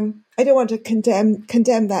 I don't want to condemn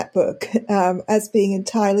that book as being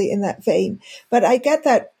entirely in that vein, but I get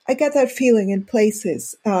that feeling in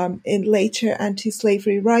places in later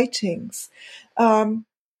anti-slavery writings. But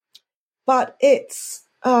it's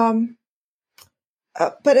a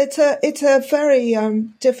very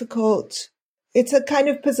difficult. It's a kind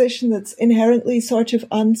of position that's inherently sort of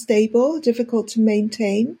unstable, difficult to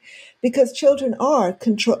maintain, because children are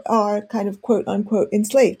kind of quote unquote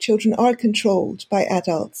enslaved. Children are controlled by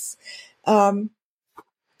adults, and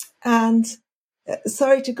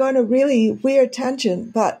sorry to go on a really weird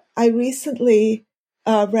tangent, but I recently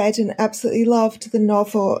read and absolutely loved the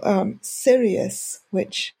novel Sirius,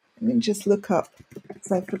 which let me just look up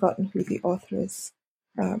because I've forgotten who the author is.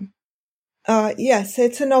 Yes,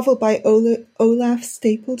 it's a novel by Olaf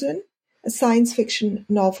Stapledon, a science fiction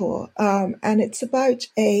novel, and it's about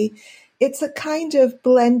it's a kind of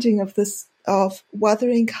blending of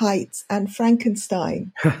Wuthering Heights and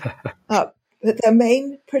Frankenstein. The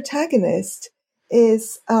main protagonist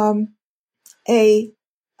is a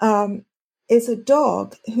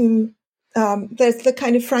dog who there's the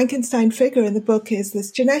kind of Frankenstein figure in the book is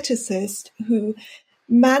this geneticist who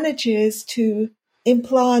manages to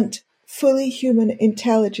implant fully human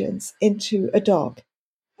intelligence into a dog,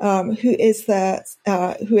 who is the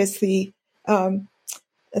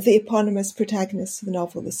eponymous protagonist of the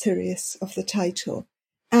novel, the Sirius of the title,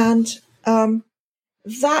 and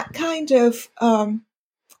that kind of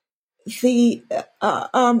the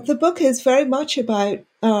book is very much about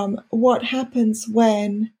what happens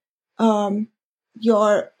when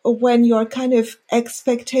your kind of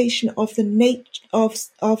expectation of the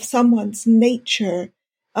of someone's nature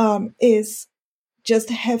is just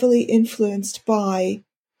heavily influenced by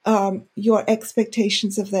your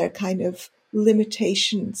expectations of their kind of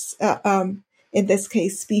limitations. In this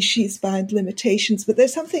case, species-bound limitations. But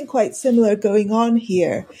there's something quite similar going on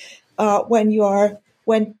here when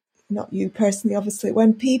not you personally, obviously,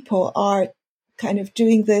 when people are kind of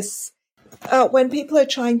doing this, when people are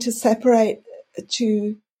trying to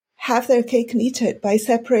have their cake and eat it by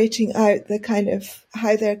separating out the kind of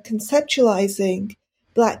how they're conceptualizing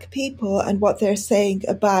Black people and what they're saying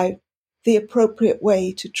about the appropriate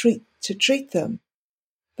way to treat them.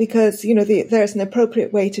 Because, there's an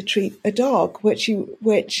appropriate way to treat a dog, which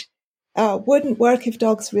wouldn't work if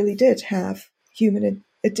dogs really did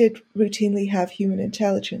routinely have human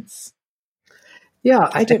intelligence. Yeah,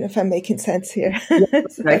 I don't know if I'm making sense here.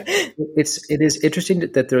 Right. It is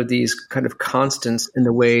interesting that there are these kind of constants in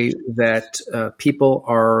the way that people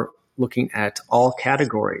are looking at all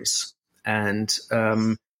categories, and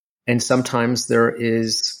sometimes there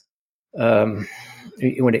is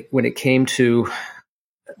when it came to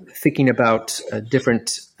thinking about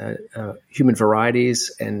different human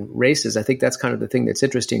varieties and races, I think that's kind of the thing that's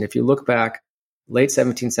interesting. If you look back, late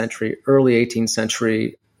 17th century, early 18th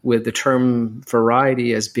century, with the term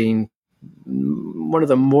variety as being one of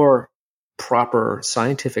the more proper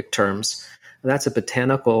scientific terms, and that's a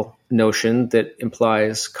botanical notion that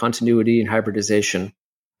implies continuity and hybridization.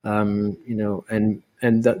 Some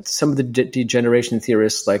of the degeneration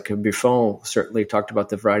theorists like Buffon certainly talked about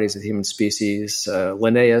the varieties of the human species.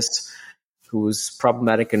 Linnaeus, who's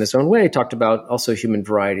problematic in his own way, talked about also human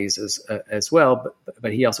varieties as well,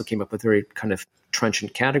 but he also came up with very kind of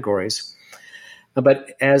trenchant categories.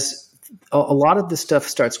 But as a lot of this stuff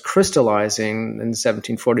starts crystallizing in the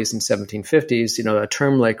 1740s and 1750s, a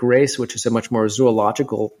term like race, which is a much more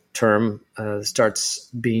zoological term, starts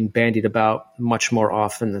being bandied about much more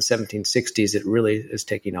often. In the 1760s, it really is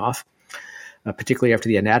taking off, particularly after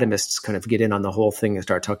the anatomists kind of get in on the whole thing and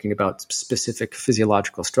start talking about specific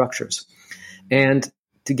physiological structures. And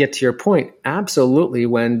to get to your point, absolutely,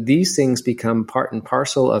 when these things become part and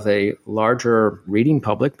parcel of a larger reading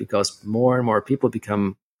public, because more and more people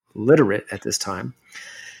become literate at this time,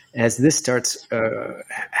 as this starts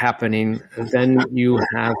happening, then you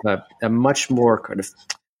have a much more kind of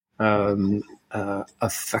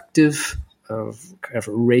effective kind of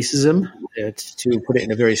racism, to put it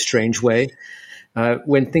in a very strange way.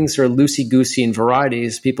 When things are loosey-goosey in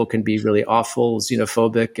varieties, people can be really awful,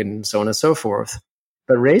 xenophobic, and so on and so forth.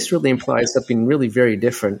 But race really implies something really very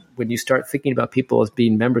different when you start thinking about people as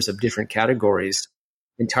being members of different categories,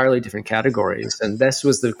 entirely different categories. And this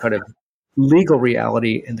was the kind of legal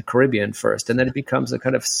reality in the Caribbean first. And then it becomes a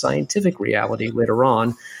kind of scientific reality later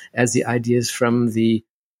on as the ideas from the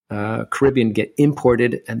Caribbean get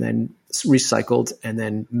imported and then recycled and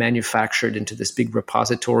then manufactured into this big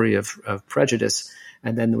repository of prejudice.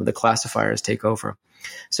 And then when the classifiers take over.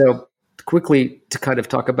 So quickly to kind of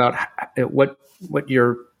talk about what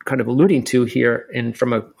you're kind of alluding to here, and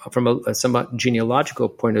from a somewhat genealogical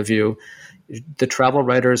point of view, the travel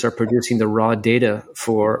writers are producing the raw data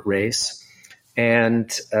for race,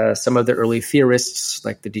 and some of the early theorists,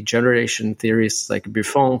 like the degeneration theorists like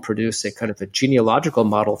Buffon, produce a kind of a genealogical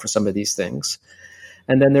model for some of these things.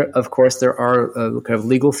 And then there are kind of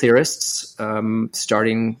legal theorists,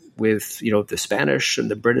 starting with the Spanish and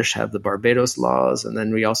the British have the Barbados laws, and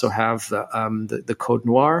then we also have the Code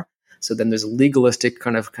Noir. So then there's a legalistic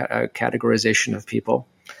kind of categorization of people,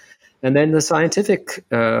 and then the scientific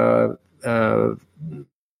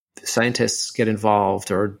scientists get involved,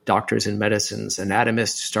 or doctors in medicines,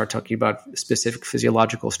 anatomists start talking about specific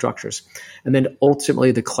physiological structures, and then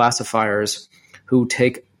ultimately the classifiers who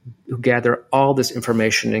gather all this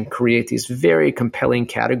information and create these very compelling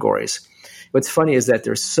categories. What's funny is that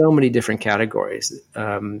there's so many different categories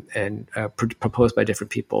proposed by different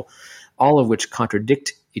people, all of which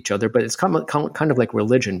contradict each other, but it's kind of like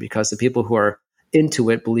religion, because the people who are into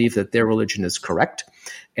it believe that their religion is correct,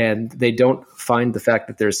 and they don't find the fact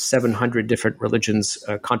that there's 700 different religions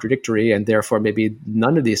contradictory, and therefore maybe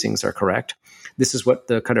none of these things are correct. This is what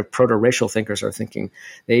the kind of proto-racial thinkers are thinking.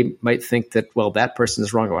 They might think that, well, that person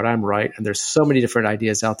is wrong, but I'm right, and there's so many different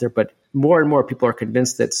ideas out there, but more and more people are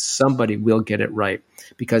convinced that somebody will get it right,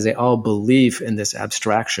 because they all believe in this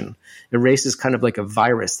abstraction. And race is kind of like a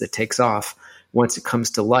virus that takes off once it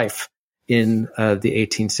comes to life in the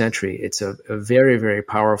 18th century. It's a very, very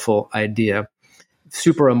powerful idea,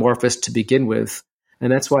 super amorphous to begin with. And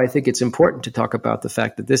that's why I think it's important to talk about the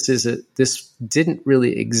fact that this didn't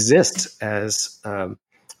really exist as a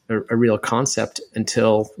real concept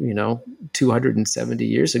until 270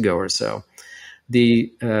 years ago or so.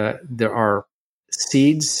 There are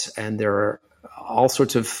seeds, and there are all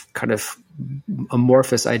sorts of kind of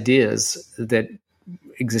amorphous ideas that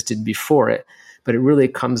existed before it, but it really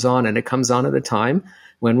comes on, and it comes on at a time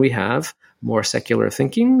when we have more secular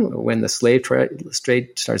thinking, when the slave trade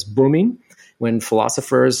starts booming, when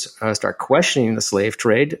philosophers start questioning the slave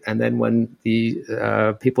trade, and then when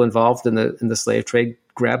the people involved in the slave trade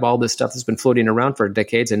grab all this stuff that's been floating around for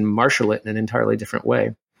decades and marshal it in an entirely different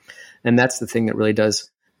way. And that's the thing that really does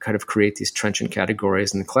kind of create these trenchant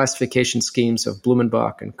categories. And the classification schemes of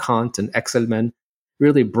Blumenbach and Kant and Excelmann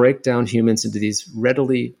really break down humans into these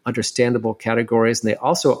readily understandable categories. And they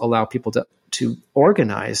also allow people to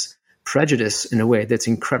organize prejudice in a way that's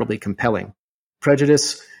incredibly compelling.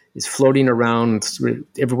 Prejudice is floating around.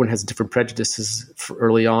 Everyone has different prejudices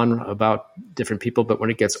early on about different people, but when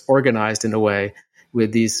it gets organized in a way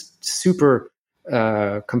with these super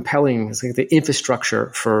compelling, it's like the infrastructure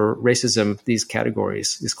for racism, these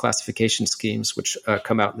categories, these classification schemes, which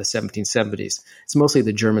come out in the 1770s. It's mostly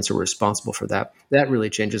the Germans who are responsible for that. That really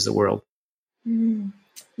changes the world. Mm.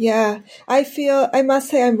 Yeah, I must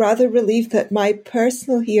say, I'm rather relieved that my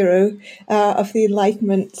personal hero of the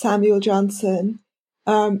Enlightenment, Samuel Johnson,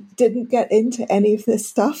 didn't get into any of this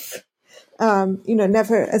stuff.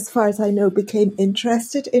 Never, as far as I know, became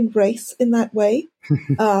interested in race in that way.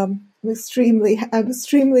 I'm extremely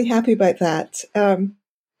happy about that.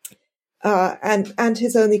 And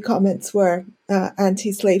his only comments were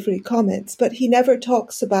anti-slavery comments, but he never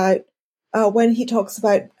talks about when he talks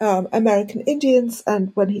about American Indians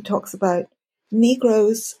and when he talks about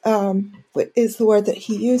Negroes, is the word that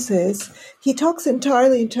he uses. He talks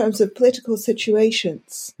entirely in terms of political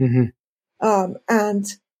situations, and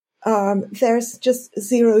there's just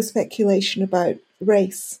zero speculation about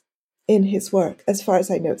race in his work, as far as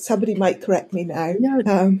I know. Somebody might correct me now.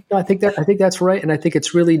 No, I think that's right, and I think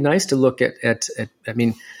it's really nice to look at. I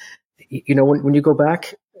mean, when you go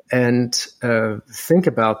back and think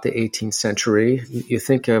about the 18th century, you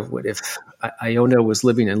think of what if Iona was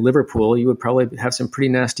living in Liverpool, you would probably have some pretty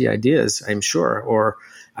nasty ideas, I'm sure. Or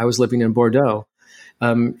I was living in Bordeaux.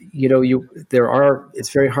 It's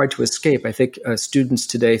very hard to escape. I think students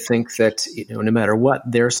today think that, no matter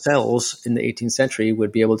what, their cells in the 18th century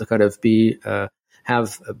would be able to kind of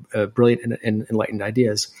have brilliant and enlightened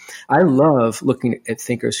ideas. I love looking at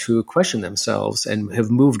thinkers who question themselves and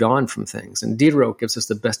have moved on from things. And Diderot gives us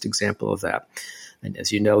the best example of that. And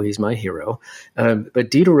as you know, he's my hero.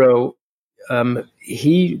 But Diderot,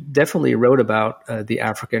 he definitely wrote about the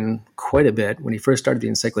African quite a bit. When he first started the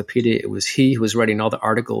encyclopedia, it was he who was writing all the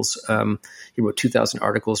articles. He wrote 2,000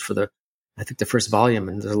 articles for the first volume,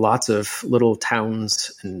 and there's lots of little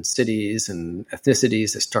towns and cities and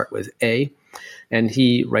ethnicities that start with A. And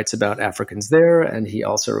he writes about Africans there, and he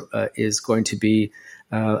also is going to be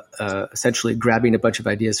essentially grabbing a bunch of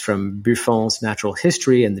ideas from Buffon's natural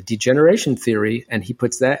history and the degeneration theory, and he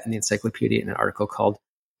puts that in the encyclopedia in an article called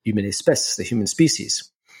Human Espèce, the human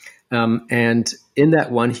species. And in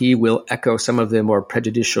that one, he will echo some of the more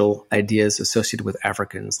prejudicial ideas associated with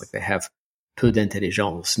Africans, like they have peu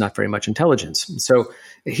d'intelligence, not very much intelligence. So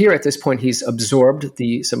here at this point, he's absorbed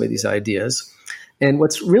some of these ideas. And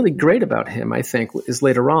what's really great about him, I think, is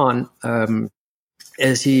later on,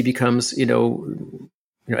 as he becomes,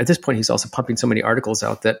 at this point, he's also pumping so many articles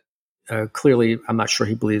out that clearly, I'm not sure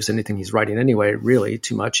he believes anything he's writing anyway, really,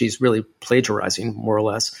 too much. He's really plagiarizing, more or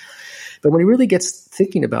less. But when he really gets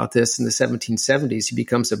thinking about this in the 1770s, he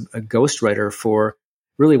becomes a ghostwriter for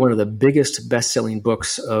really one of the biggest best-selling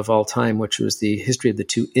books of all time, which was The History of the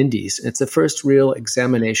Two Indies. And it's the first real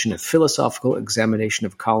philosophical examination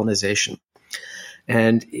of colonization.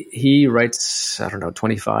 And he writes,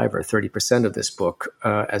 25 or 30% of this book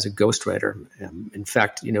as a ghostwriter. In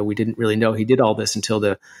fact, we didn't really know he did all this until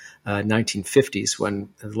the 1950s when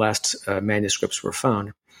the last manuscripts were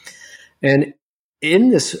found. And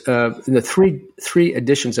in this, in the three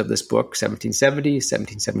editions of this book, 1770,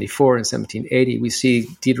 1774, and 1780, we see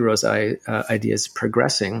Diderot's ideas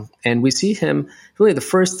progressing, and we see him really the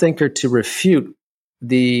first thinker to refute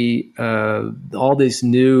all these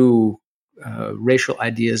new racial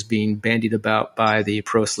ideas being bandied about by the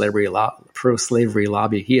pro-slavery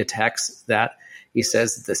lobby. He attacks that. He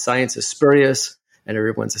says that the science is spurious and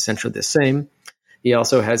everyone's essentially the same. He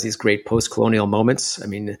also has these great post-colonial moments. I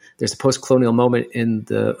mean, there's a post-colonial moment in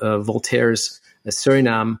the Voltaire's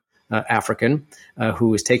Suriname African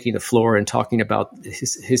who is taking the floor and talking about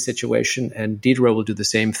his situation. And Diderot will do the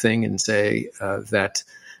same thing and say that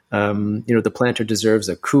the planter deserves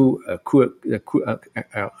a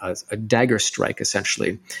dagger strike,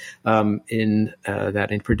 essentially, in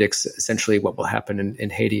that, and predicts essentially what will happen in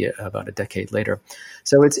Haiti about a decade later.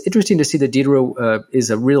 So it's interesting to see that Diderot is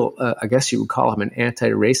a real, I guess you would call him an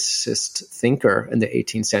anti-racist thinker in the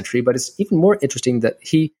 18th century, but it's even more interesting that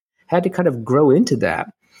he had to kind of grow into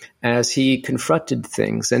that as he confronted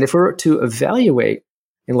things. And if we were to evaluate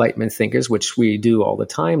Enlightenment thinkers, which we do all the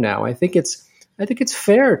time now, I think it's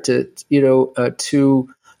fair to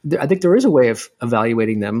I think there is a way of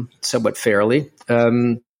evaluating them somewhat fairly.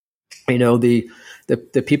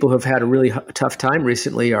 The people who have had a really tough time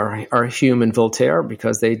recently are Hume and Voltaire,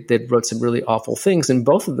 because they wrote some really awful things. And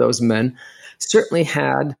both of those men certainly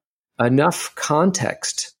had enough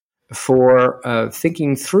context for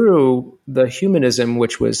thinking through the humanism,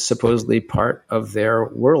 which was supposedly part of their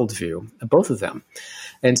worldview, both of them.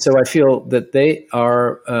 And so I feel that they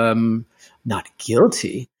are not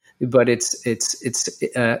guilty, but it's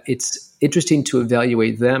interesting to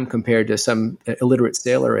evaluate them compared to some illiterate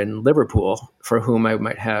sailor in Liverpool for whom I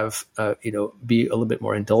might have be a little bit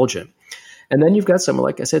more indulgent. And then you've got someone,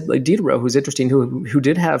 like I said, like Diderot, who's interesting, who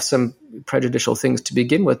did have some prejudicial things to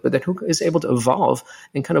begin with, but then who is able to evolve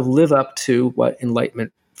and kind of live up to what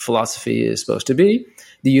Enlightenment philosophy is supposed to be,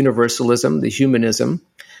 the universalism, the humanism,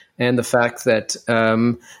 and the fact that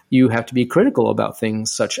you have to be critical about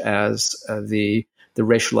things such as the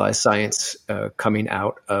racialized science coming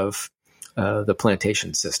out of the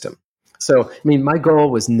plantation system. So, I mean, my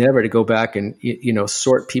goal was never to go back and,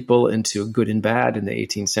 sort people into good and bad in the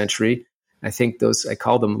 18th century. I think those, I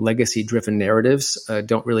call them legacy-driven narratives,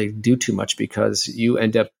 don't really do too much because you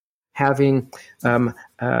end up having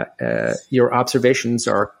your observations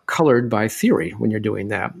are colored by theory when you're doing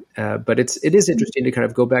that. But it is interesting to kind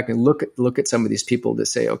of go back and look at some of these people to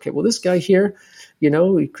say, okay, well, this guy here,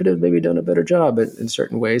 he could have maybe done a better job in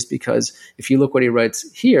certain ways, because if you look what he writes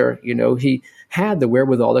here, he had the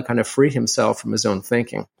wherewithal to kind of free himself from his own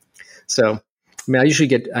thinking. So, I mean,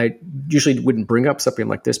 I usually wouldn't bring up something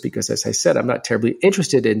like this because, as I said, I'm not terribly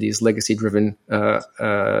interested in these legacy-driven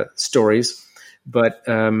stories. But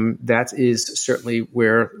that is certainly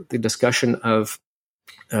where the discussion of,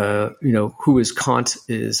 who is Kant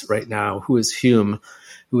is right now, who is Hume,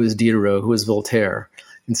 who is Diderot, who is Voltaire.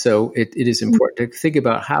 And so it is important to think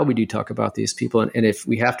about how we do talk about these people, and if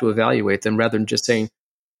we have to evaluate them, rather than just saying,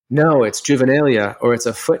 no, it's Juvenilia or it's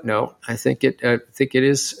a footnote. I think it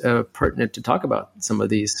is pertinent to talk about some of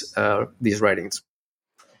these writings.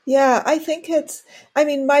 Yeah, I think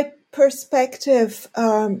my perspective,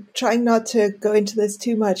 trying not to go into this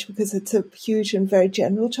too much because it's a huge and very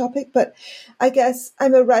general topic, but I guess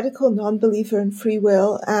I'm a radical non-believer in free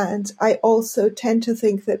will, and I also tend to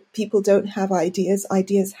think that people don't have ideas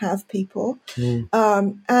have people.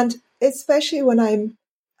 And especially when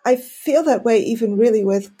I feel that way even really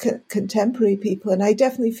with contemporary people, and I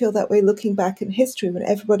definitely feel that way looking back in history when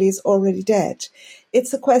everybody is already dead.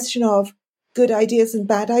 It's a question of good ideas and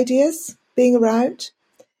bad ideas being around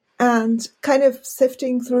and kind of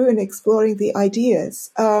sifting through and exploring the ideas.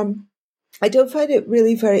 I don't find it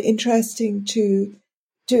really very interesting to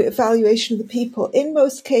do evaluation of the people in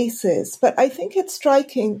most cases, but I think it's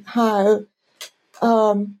striking how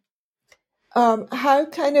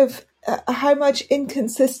much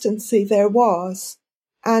inconsistency there was,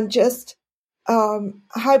 and just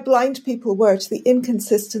how blind people were to the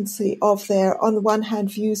inconsistency of their, on the one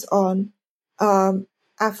hand, views on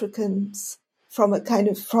Africans from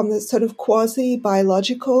the sort of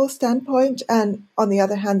quasi-biological standpoint, and on the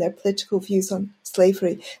other hand, their political views on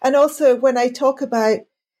slavery. And also, when I talk about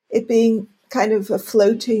it being kind of a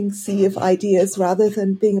floating sea of ideas rather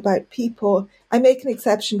than being about people, I make an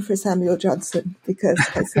exception for Samuel Johnson because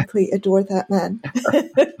I simply adore that man.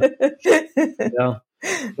 Yeah.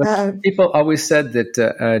 People always said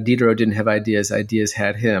that Diderot didn't have ideas; ideas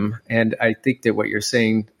had him. And I think that what you're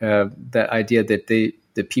saying, that idea that the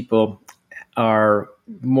people are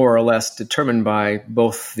more or less determined by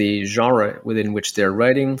both the genre within which they're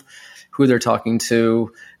writing, who they're talking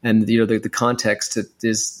to, and the context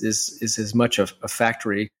is as much a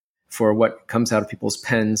factory for what comes out of people's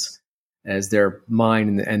pens as their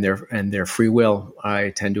mind and their free will. I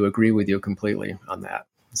tend to agree with you completely on that.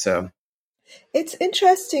 So it's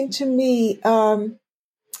interesting to me. I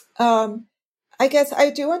guess I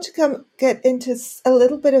do want to get into a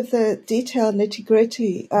little bit of the detail,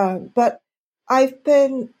 nitty-gritty, but I've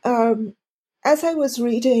been, as I was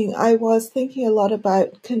reading, I was thinking a lot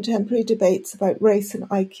about contemporary debates about race and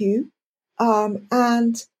IQ.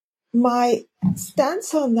 And my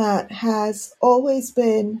stance on that has always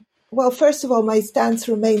been, well, first of all, my stance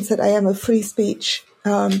remains that I am a free speech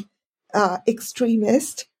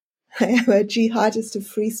extremist. I am a jihadist of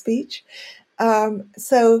free speech.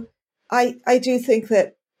 So I do think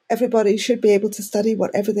that everybody should be able to study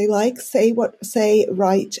whatever they like, say,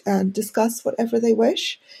 write, and discuss whatever they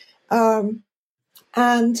wish. I'm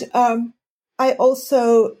not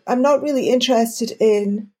really interested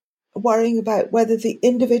in worrying about whether the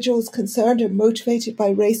individuals concerned are motivated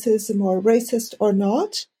by racism or racist or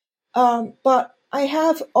not. But I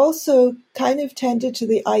have also kind of tended to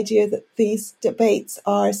the idea that these debates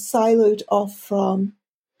are siloed off from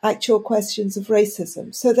actual questions of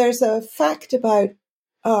racism. So there's a fact about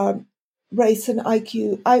race and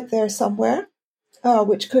IQ out there somewhere,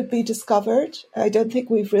 which could be discovered. I don't think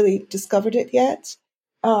we've really discovered it yet.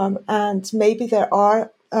 And maybe there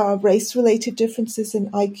are race-related differences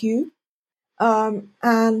in IQ,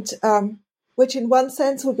 which in one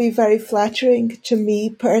sense would be very flattering to me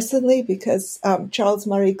personally, because Charles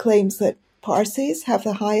Murray claims that Parsis have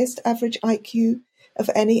the highest average IQ of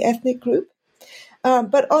any ethnic group.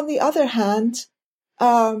 But on the other hand,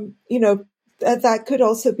 that could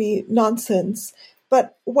also be nonsense.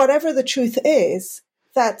 But whatever the truth is,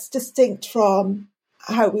 that's distinct from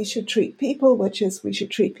how we should treat people, which is we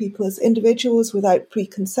should treat people as individuals without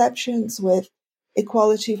preconceptions, with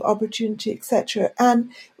equality of opportunity, etc.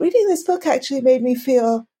 And reading this book actually made me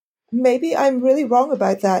feel maybe I'm really wrong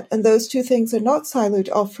about that, and those two things are not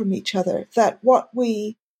siloed off from each other, that what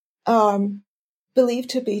we believe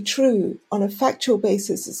to be true on a factual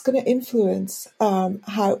basis is going to influence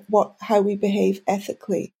how we behave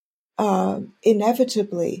ethically,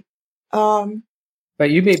 inevitably. But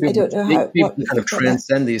you may be I don't know able what to kind of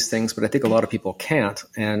transcend these things, but I think a lot of people can't.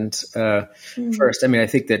 And first, I mean, I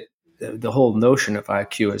think that the whole notion of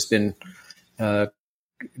IQ has been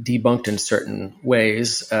debunked in certain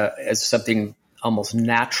ways as something almost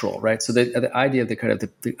natural, right? So the idea of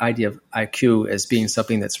the idea of IQ as being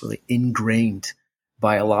something that's really ingrained,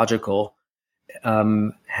 biological,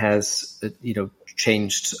 has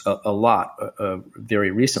changed a lot very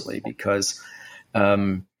recently, because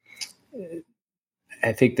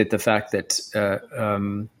I think that the fact that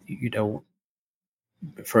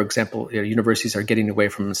for example, universities are getting away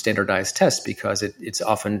from standardized tests because it's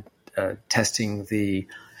often testing the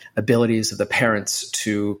abilities of the parents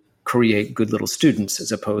to create good little students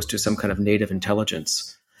as opposed to some kind of native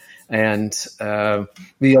intelligence. And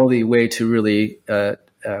the only way to really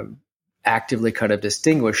actively kind of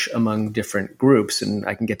distinguish among different groups, and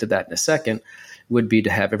I can get to that in a second, would be to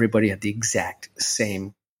have everybody have the exact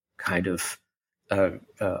same kind of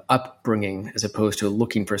upbringing, as opposed to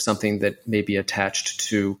looking for something that may be attached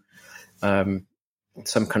to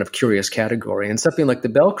some kind of curious category. And something like the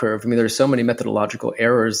bell curve, I mean, there's so many methodological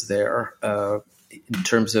errors there in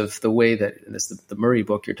terms of the way that, and this is the Murray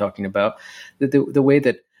book you're talking about, the way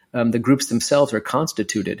that the groups themselves are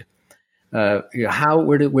constituted.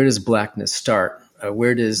 Where does blackness start?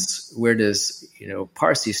 Where does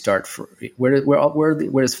Parsi start? Where does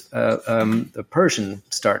the Persian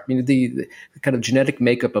start? I mean, the kind of genetic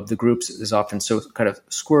makeup of the groups is often so kind of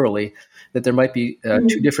squirrely that there might be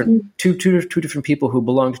two different people who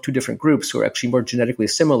belong to two different groups who are actually more genetically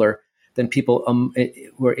similar than people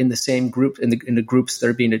who are in the same group, in the groups that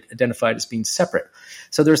are being identified as being separate.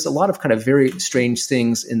 So there's a lot of kind of very strange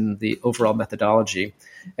things in the overall methodology.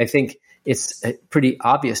 I think it's pretty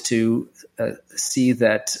obvious to see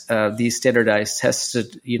that these standardized tests,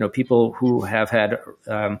 people who have had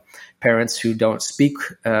parents who don't speak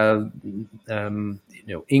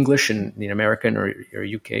English in the American or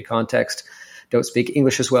UK context, don't speak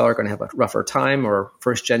English as well, are going to have a rougher time, or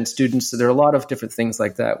first-gen students. So there are a lot of different things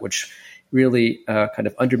like that which really kind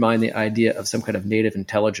of undermine the idea of some kind of native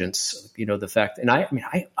intelligence. The fact, and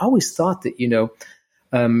I always thought that,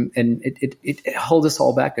 and it holds us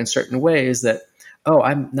all back in certain ways, that, oh,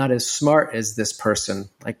 I'm not as smart as this person.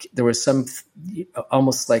 Like there was some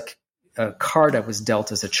almost like a card I was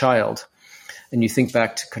dealt as a child. And you think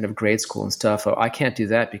back to kind of grade school and stuff. Oh, I can't do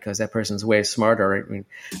that because that person's way smarter. I mean,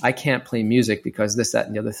 I can't play music because this, that,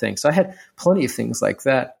 and the other thing. So I had plenty of things like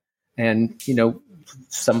that. And,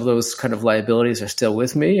 some of those kind of liabilities are still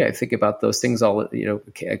with me. I think about those things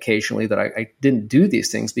occasionally, that I didn't do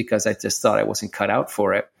these things because I just thought I wasn't cut out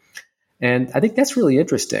for it. And I think that's really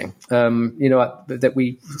interesting.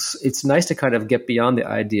 It's nice to kind of get beyond the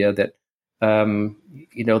idea that,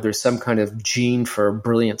 there's some kind of gene for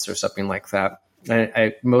brilliance or something like that.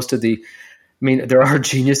 There are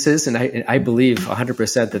geniuses, and I believe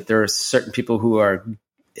 100% that there are certain people who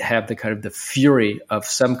have the kind of the fury of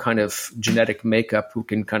some kind of genetic makeup who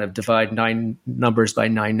can kind of divide 9 numbers by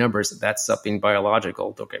 9 numbers. That's something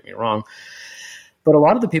biological, don't get me wrong. But a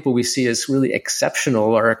lot of the people we see as really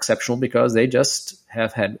exceptional are exceptional because they just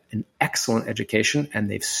have had an excellent education, and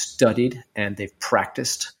they've studied and they've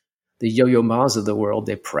practiced. The Yo-Yo Ma's of the world,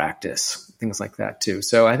 they practice, things like that too.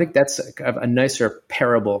 So I think that's a nicer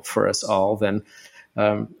parable for us all than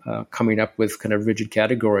coming up with kind of rigid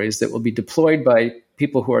categories that will be deployed by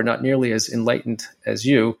people who are not nearly as enlightened as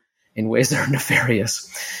you in ways that are nefarious.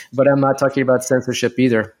 But I'm not talking about censorship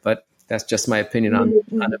either, but that's just my opinion on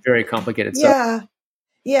a very complicated subject.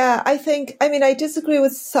 Yeah, I disagree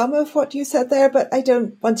with some of what you said there, but I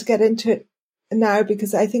don't want to get into it now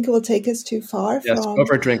because I think it will take us too far from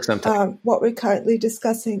over a drink sometime. What we're currently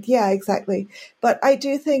discussing. Yeah, exactly. But I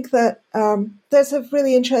do think that there's a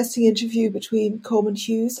really interesting interview between Coleman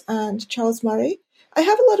Hughes and Charles Murray. I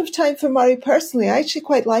have a lot of time for Murray personally. I actually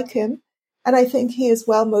quite like him, and I think he is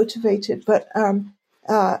well motivated, but and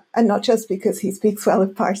not just because he speaks well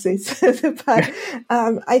of Parsis, but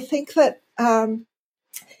I think that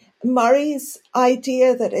Murray's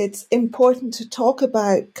idea that it's important to talk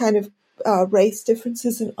about kind of race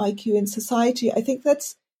differences in IQ in society, I think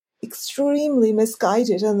that's extremely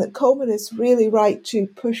misguided, and that Coleman is really right to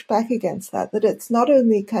push back against that it's not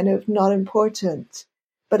only kind of not important,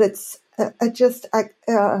 but it's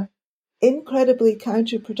incredibly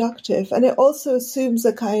counterproductive. And it also assumes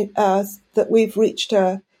that we've reached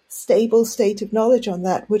a stable state of knowledge on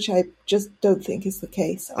that, which I just don't think is the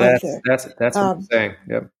case either. That's what I'm saying.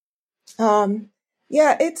 Yep.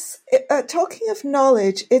 Talking of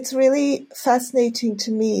knowledge, it's really fascinating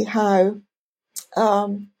to me how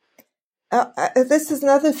this is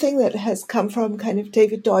another thing that has come from kind of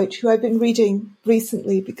David Deutsch, who I've been reading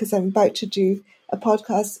recently because I'm about to do a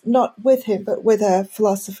podcast, not with him, but with a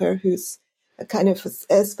philosopher who's a kind of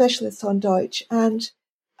a specialist on Deutsch. And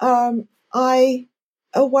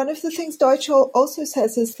one of the things Deutsch also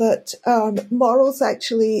says is that morals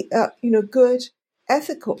actually, good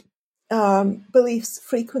ethical beliefs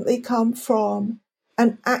frequently come from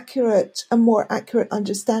a more accurate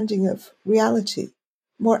understanding of reality,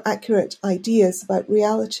 more accurate ideas about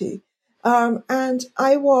reality. And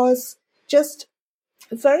I was just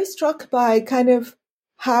very struck by kind of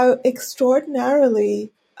how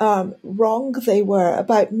extraordinarily wrong they were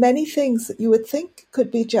about many things that you would think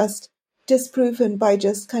could be just disproven by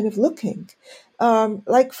just kind of looking.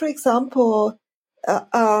 Like, for example,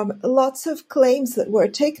 lots of claims that were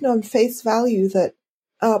taken on face value that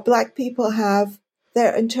Black people have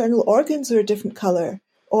their internal organs are a different color,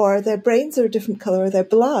 or their brains are a different color, or their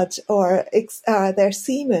blood, or their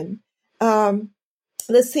semen.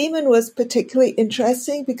 The semen was particularly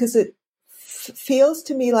interesting because it feels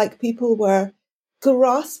to me like people were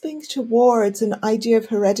grasping towards an idea of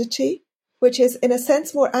heredity, which is in a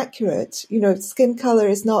sense more accurate. Skin color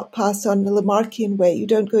is not passed on the Lamarckian way. You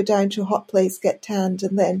don't go down to a hot place, get tanned,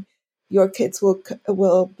 and then your kids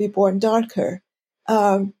will be born darker.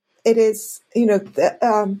 It is,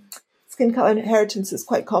 skin color inheritance is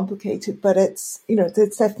quite complicated, but it's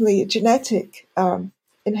definitely a genetic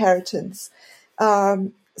inheritance.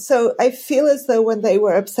 So I feel as though when they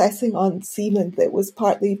were obsessing on semen, it was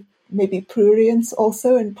partly maybe prurience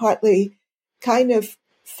also, and partly kind of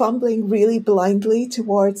fumbling really blindly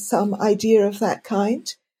towards some idea of that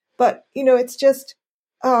kind. But, it's just,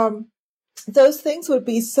 those things would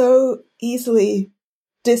be so easily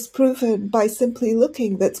disproven by simply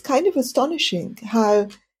looking. That's kind of astonishing how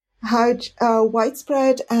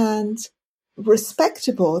widespread and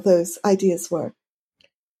respectable those ideas were.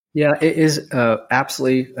 Yeah, it is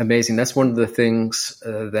absolutely amazing. That's one of the things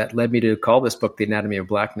that led me to call this book The Anatomy of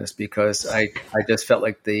Blackness, because I just felt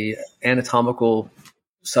like the anatomical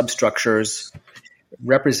substructures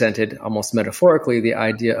represented almost metaphorically the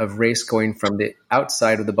idea of race going from the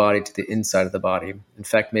outside of the body to the inside of the body. In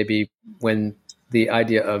fact, maybe when the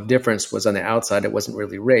idea of difference was on the outside, it wasn't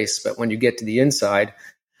really race. But when you get to the inside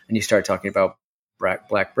and you start talking about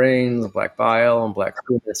black brains, black bile, and black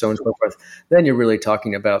food, and so on and so forth, then you're really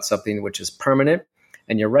talking about something which is permanent.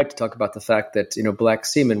 And you're right to talk about the fact that, black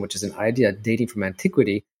semen, which is an idea dating from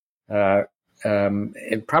antiquity,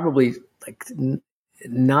 and probably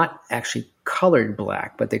not actually colored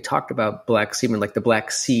black, but they talked about black semen, like the black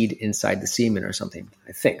seed inside the semen or something,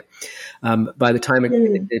 I think. By the time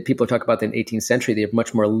people talk about the 18th century, they're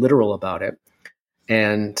much more literal about it.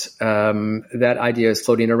 And that idea is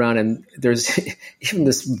floating around. And there's even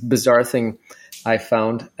this bizarre thing I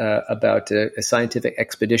found about a scientific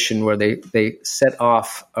expedition where they set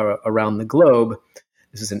off around the globe.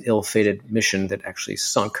 This is an ill-fated mission that actually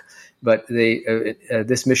sunk. But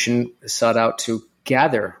this mission sought out to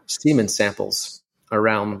gather semen samples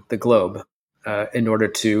around the globe in order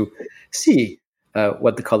to see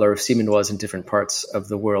what the color of semen was in different parts of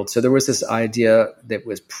the world. So there was this idea that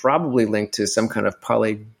was probably linked to some kind of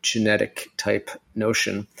polygenetic type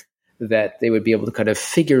notion that they would be able to kind of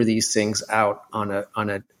figure these things out on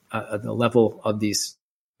the level of these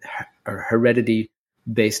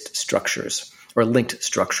heredity-based structures or linked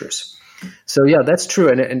structures. So yeah, that's true,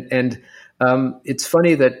 and it's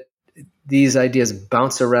funny that these ideas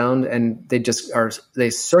bounce around and they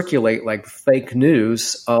circulate like fake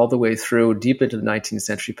news all the way through deep into the 19th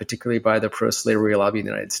century, particularly by the pro-slavery lobby in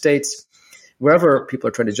the United States. Wherever people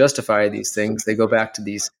are trying to justify these things, they go back to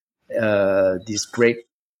these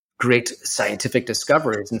great scientific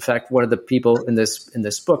discoveries. In fact, one of the people in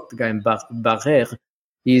this book, the guy Barrère,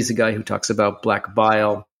 he's a guy who talks about black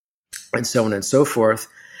bile and so on and so forth.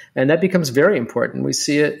 And that becomes very important. We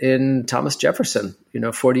see it in Thomas Jefferson,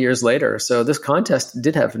 40 years later. So this contest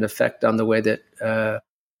did have an effect on the way that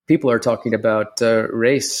people are talking about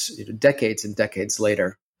race decades and decades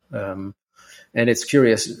later. And it's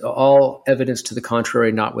curious, all evidence to the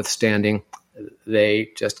contrary notwithstanding, they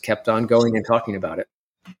just kept on going and talking about it.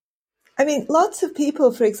 I mean, lots of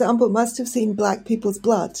people, for example, must have seen black people's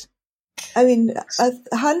blood. I mean,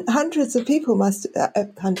 hundreds of people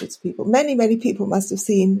many people must have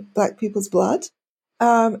seen black people's blood.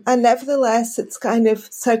 And nevertheless, it's kind of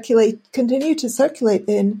continue to circulate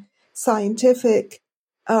in scientific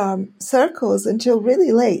circles until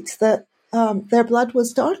really late that their blood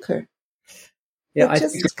was darker. Yeah, I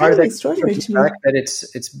think it's part of that extraordinary to me. Fact that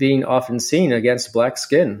it's being often seen against black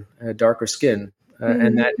skin, darker skin,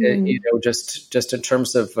 and that just in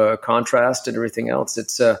terms of contrast and everything else,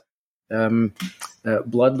 it's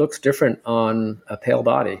blood looks different on a pale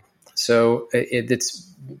body. So it's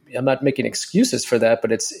I'm not making excuses for that,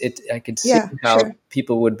 but I could see how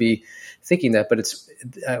people would be thinking that. But it's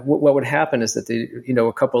what would happen is that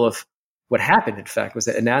what happened in fact was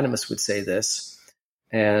that anatomists would say this.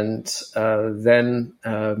 And then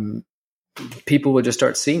people would just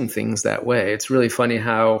start seeing things that way. It's really funny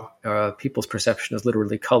how people's perception is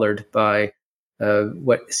literally colored by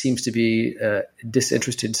what seems to be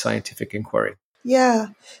disinterested scientific inquiry. Yeah,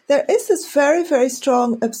 there is this very, very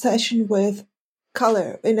strong obsession with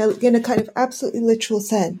color in a kind of absolutely literal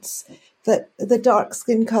sense, that the dark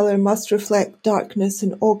skin color must reflect darkness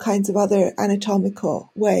in all kinds of other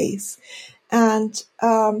anatomical ways. And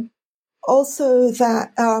also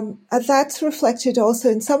that that's reflected also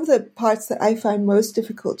in some of the parts that I found most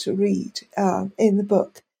difficult to read in the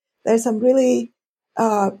book. There's some really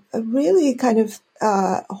kind of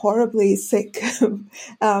horribly sick.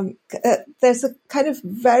 There's a kind of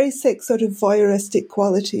very sick sort of voyeuristic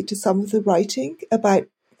quality to some of the writing about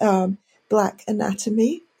Black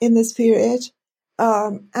anatomy in this period,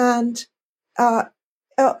 and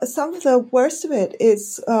some of the worst of it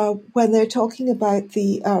is when they're talking about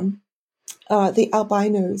the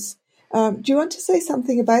albinos. Do you want to say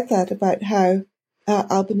something about that, about how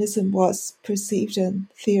albinism was perceived and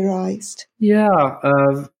theorized?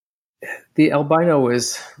 Yeah, the albino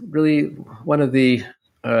is really one of the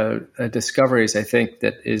discoveries, I think,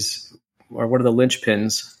 or one of the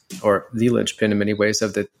linchpins, or the linchpin in many ways,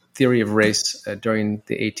 of the theory of race during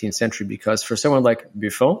the 18th century. Because for someone like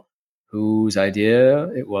Buffon, whose idea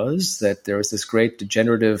it was that there was this great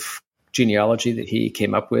degenerative genealogy that he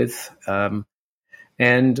came up with.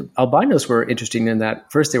 And albinos were interesting in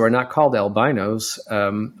that, first, they were not called albinos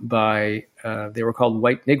they were called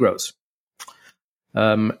white Negroes.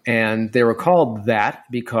 And they were called that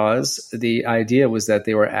because the idea was that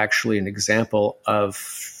they were actually an example of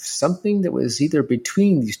something that was either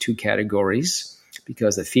between these two categories,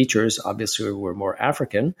 because the features obviously were more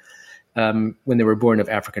African, when they were born of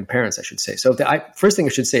African parents, I should say. So first thing I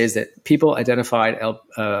should say is that people identified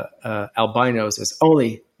albinos as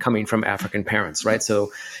only coming from African parents, right?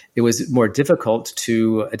 So it was more difficult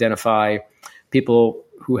to identify people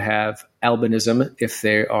who have albinism if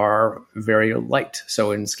they are very light.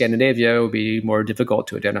 So in Scandinavia, it would be more difficult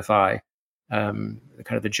to identify kind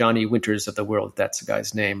of the Johnny Winters of the world. That's the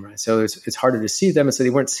guy's name, right? So it's harder to see them. And so they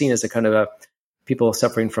weren't seen as a kind of people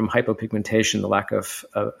suffering from hypopigmentation, the lack of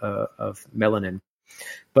melanin,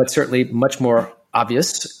 but certainly much more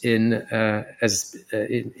obvious in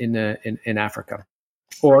Africa,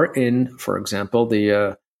 or for example,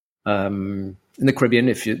 in the Caribbean,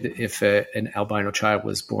 if an albino child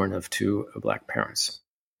was born of two Black parents.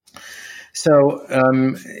 So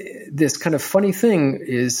this kind of funny thing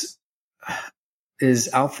is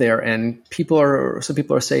out there, and some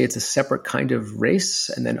people are saying it's a separate kind of race,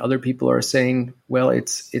 and then other people are saying, well,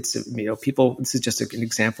 it's people. This is just an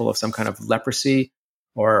example of some kind of leprosy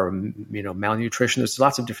or malnutrition. There's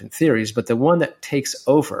lots of different theories, but the one that takes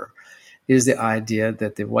over is the idea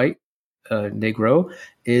that the white Negro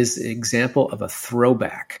is an example of a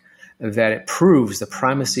throwback, that it proves the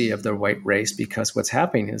primacy of the white race, because what's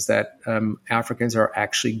happening is that Africans are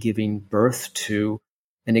actually giving birth to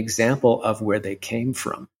an example of where they came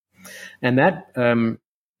from. And that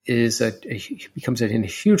becomes a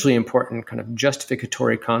hugely important kind of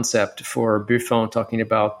justificatory concept for Buffon, talking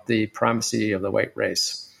about the primacy of the white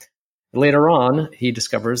race. Later on, he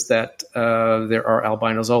discovers that there are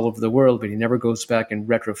albinos all over the world, but he never goes back and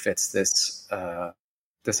retrofits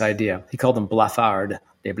this idea. He called them blafards,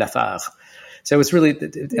 des blafards. So it's really,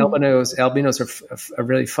 albinos are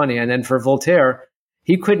really funny. And then for Voltaire,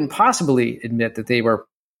 he couldn't possibly admit that they were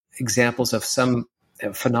examples of some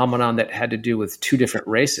phenomenon that had to do with two different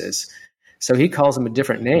races. So he calls them a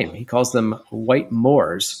different name. He calls them white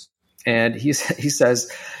Moors. And he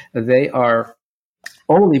says they are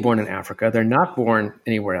only born in Africa. They're not born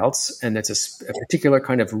anywhere else. And it's a particular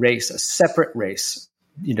kind of race, a separate race,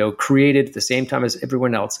 created at the same time as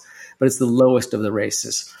everyone else. But it's the lowest of the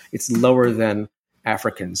races. It's lower than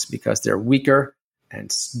Africans because they're weaker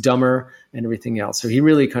and dumber and everything else. So he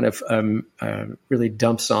really kind of really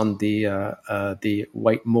dumps on the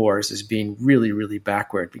white Moors as being really, really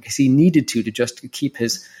backward, because he needed to just keep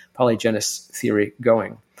his polygenous theory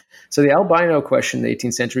going. So the albino question in the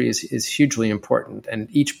 18th century is hugely important, and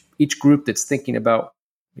each group that's thinking about,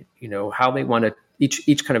 how they want to,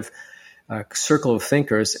 each kind of circle of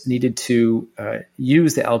thinkers needed to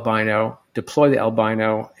use the albino, deploy the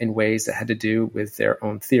albino in ways that had to do with their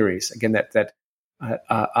own theories. Again, that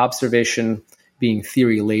observation being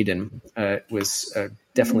theory laden was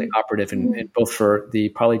definitely operative in both for the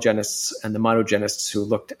polygenists and the monogenists who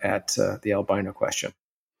looked at the albino question.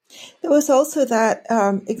 There was also that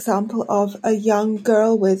example of a young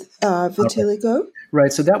girl with vitiligo.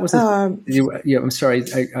 Right. So that was, I'm sorry,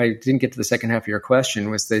 I didn't get to the second half of your question,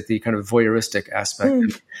 was the kind of voyeuristic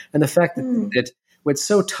aspect. And the fact that what's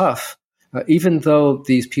so tough, even though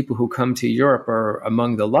these people who come to Europe are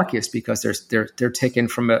among the luckiest because they're taken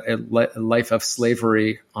from a life of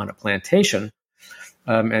slavery on a plantation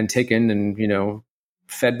and taken and,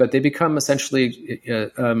 fed, but they become essentially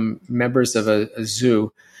members of a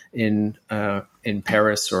zoo in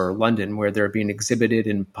Paris or London, where they're being exhibited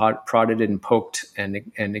and prodded and poked and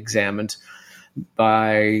examined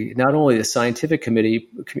by not only the scientific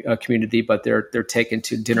community, but they're taken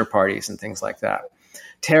to dinner parties and things like that.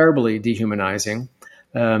 Terribly dehumanizing.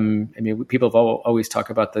 People have always talked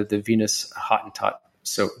about the Venus Hottentot,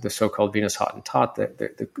 so the so-called Venus Hottentot,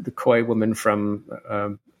 the Khoi woman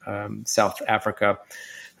from South Africa,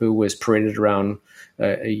 who was paraded around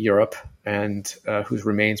Europe and whose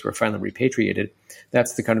remains were finally repatriated.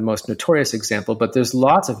 That's the kind of most notorious example, but there's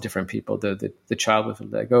lots of different people. The child with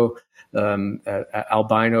vitiligo,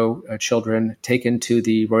 albino children taken to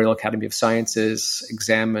the Royal Academy of Sciences,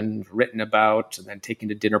 examined, written about, and then taken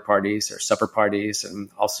to dinner parties or supper parties and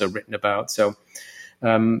also written about. So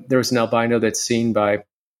there's an albino that's seen by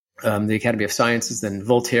the Academy of Sciences. Then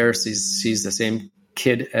Voltaire sees the same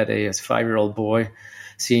kid as a 5-year-old boy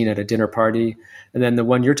seen at a dinner party. And then the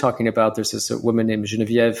one you're talking about, there's this woman named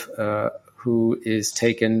Geneviève who is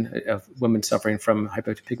taken, a woman suffering from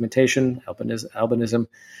hypopigmentation, albinism.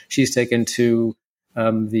 She's taken to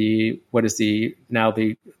the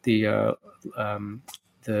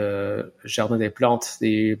Jardin des Plantes,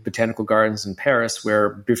 the botanical gardens in Paris, where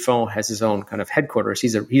Buffon has his own kind of headquarters.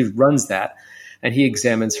 He runs that, and he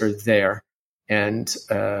examines her there. And,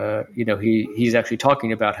 he's actually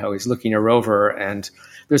talking about how he's looking her over, and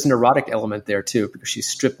there's an erotic element there too, because she's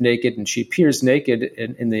stripped naked and she appears naked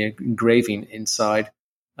in the engraving inside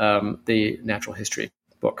the natural history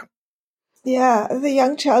book. Yeah, the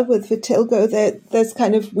young child with vitiligo, there's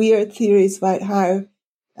kind of weird theories about how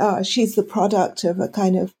she's the product of a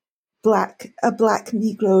kind of black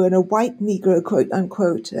Negro and a white Negro, quote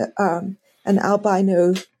unquote, an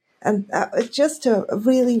albino, and it's just a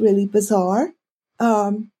really, really bizarre.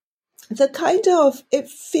 It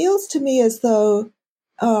feels to me as though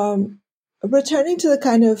returning to the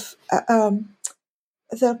kind of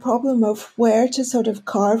the problem of where to sort of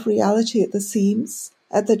carve reality at the seams,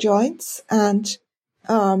 at the joints, and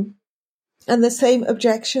the same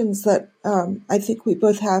objections that I think we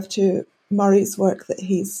both have to Murray's work, that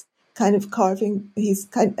he's attempting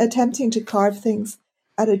to carve things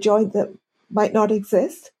at a joint that might not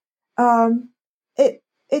exist.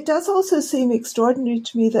 It does also seem extraordinary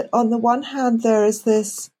to me that on the one hand there is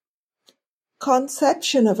this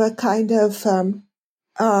conception of a kind of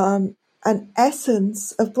an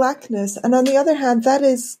essence of blackness, and on the other hand that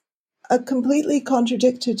is completely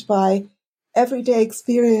contradicted by everyday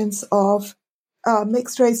experience of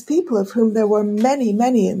mixed race people, of whom there were many,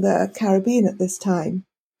 many in the Caribbean at this time,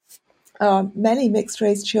 many mixed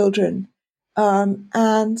race children,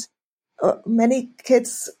 and many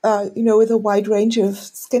kids, with a wide range of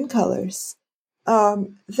skin colors.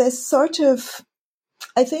 This sort of,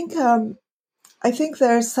 I think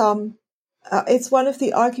there's some. It's one of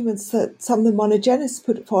the arguments that some of the monogenists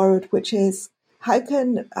put forward, which is how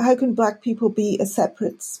can Black people be a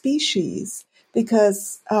separate species,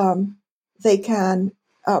 because they can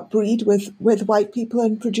breed with white people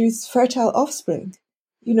and produce fertile offspring.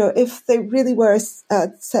 If they really were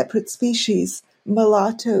a separate species,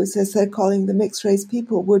 mulattoes, as they're calling the mixed race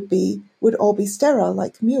people, would all be sterile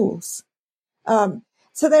like mules. So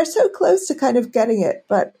they're so close to kind of getting it,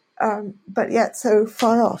 but yet so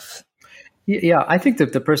far off. Yeah, I think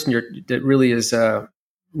that the person that really is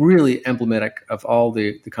really emblematic of all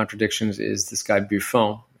the contradictions is this guy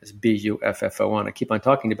Buffon. It's Buffon. I keep on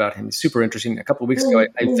talking about him. He's super interesting. A couple of weeks ago,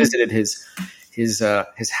 I visited his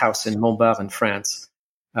house in Montbard in France,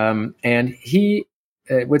 and he.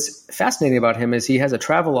 What's fascinating about him is he has a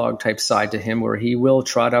travelogue type side to him, where he will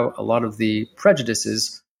trot out a lot of the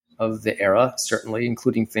prejudices of the era, certainly,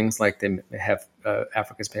 including things like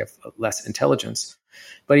Africans may have less intelligence.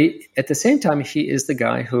 But at the same time, he is the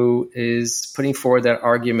guy who is putting forward that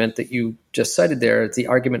argument that you just cited there, the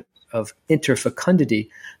argument of interfecundity,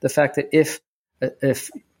 the fact that if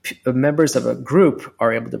members of a group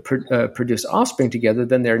are able to produce offspring together,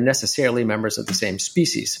 then they're necessarily members of the same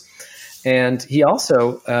species. And he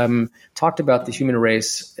also talked about the human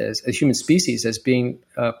race as a human species as being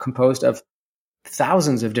composed of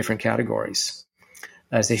thousands of different categories,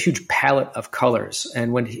 as a huge palette of colors.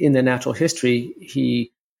 And when in the natural history,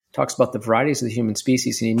 he talks about the varieties of the human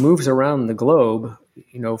species, and he moves around the globe,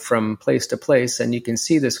 from place to place, and you can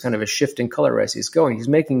see this kind of a shift in color as he's going. He's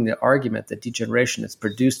making the argument that degeneration has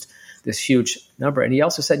produced this huge number. And he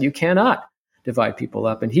also said you cannot divide people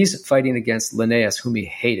up. And he's fighting against Linnaeus, whom he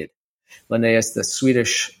hated. Linnaeus, the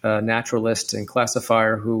Swedish naturalist and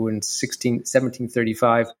classifier, who in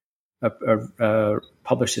 1735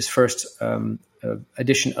 published his first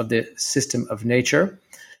edition of the System of Nature,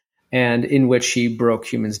 and in which he broke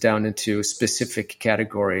humans down into specific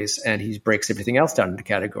categories, and he breaks everything else down into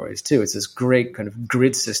categories too. It's this great kind of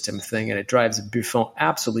grid system thing, and it drives Buffon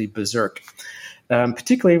absolutely berserk.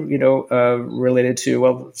 Particularly, related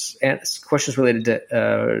to questions related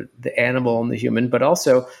to the animal and the human, but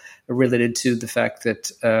also related to the fact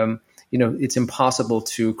that it's impossible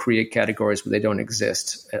to create categories where they don't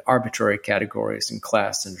exist, arbitrary categories in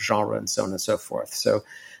class and genre and so on and so forth. So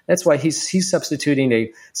that's why he's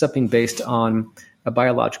substituting something based on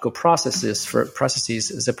biological processes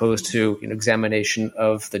as opposed to examination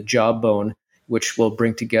of the jawbone, which will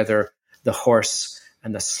bring together the horse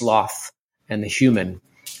and the sloth and the human.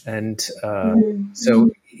 And so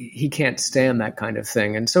he can't stand that kind of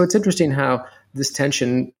thing. And so it's interesting how this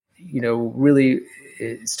tension, really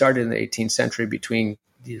started in the 18th century between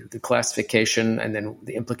the classification and then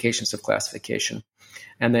the implications of classification,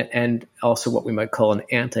 and also what we might call an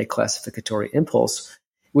anti-classificatory impulse,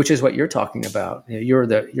 which is what you're talking about.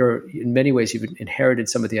 You're in many ways you've inherited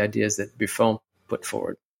some of the ideas that Buffon put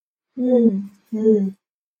forward. Mm-hmm.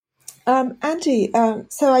 Andy,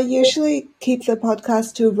 so I usually keep the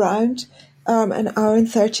podcast to around an hour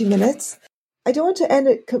and 30 minutes. I don't want to end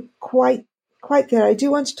it quite there. I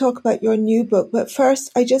do want to talk about your new book, but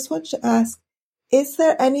first I just want to ask, is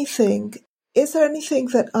there anything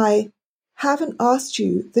that I haven't asked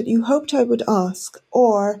you that you hoped I would ask,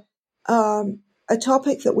 or a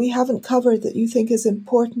topic that we haven't covered that you think is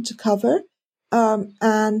important to cover?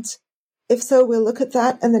 And if so, we'll look at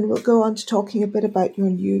that, and then we'll go on to talking a bit about your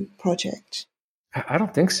new project. I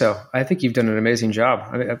don't think so. I think you've done an amazing job.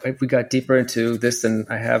 I mean, we got deeper into this than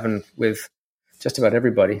I have with just about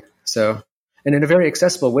everybody. So, and in a very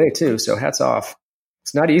accessible way too. So hats off.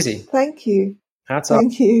 It's not easy. Thank you. Hats off.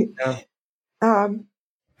 Thank you. Yeah.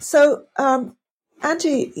 So,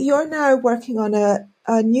 Andy, you're now working on a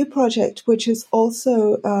new project, which is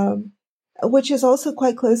also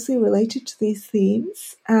quite closely related to these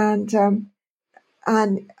themes, and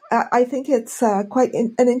I think it's quite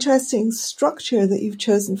an interesting structure that you've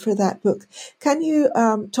chosen for that book. Can you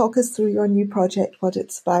talk us through your new project, what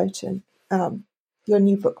it's about, and your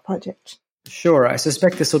new book project? Sure. I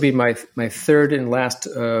suspect this will be my third and last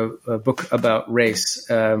book about race,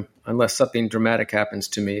 unless something dramatic happens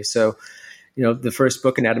to me. So, the first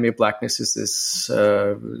book, Anatomy of Blackness, is this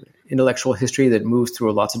intellectual history that moves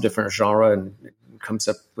through lots of different genres and comes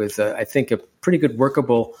up with, I think, a pretty good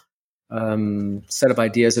workable set of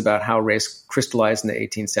ideas about how race crystallized in the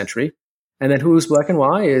 18th century. And then Who's Black and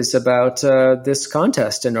Why is about this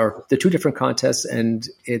contest, or the two different contests, and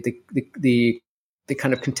the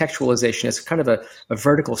kind of contextualization is kind of a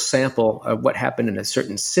vertical sample of what happened in a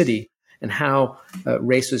certain city and how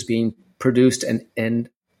race was being produced, and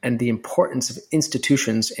the importance of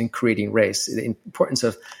institutions in creating race, the importance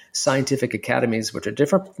of scientific academies, which are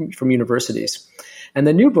different from universities. And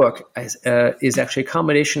the new book is actually a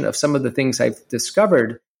combination of some of the things I've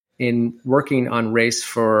discovered in working on race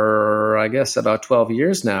for, I guess, about 12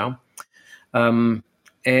 years now, and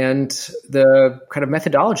the kind of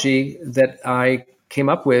methodology that I came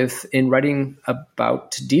up with in writing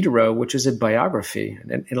about Diderot, which is a biography,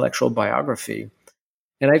 an intellectual biography.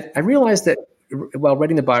 And I realized that while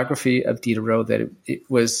writing the biography of Diderot, that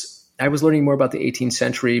I was learning more about the 18th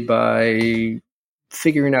century by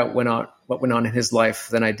figuring out what went on in his life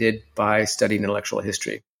than I did by studying intellectual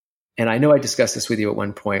history. And I know I discussed this with you at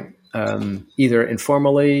one point, either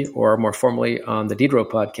informally or more formally on the Diderot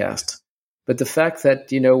podcast. But the fact that,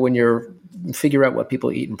 when you figure out what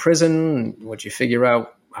people eat in prison, what you figure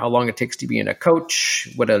out how long it takes to be in a coach,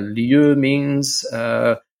 what a lieu means,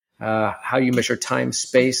 how you measure time,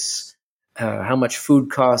 space, how much food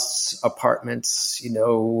costs, apartments,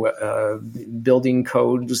 building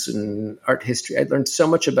codes and art history. I learned so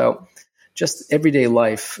much about just everyday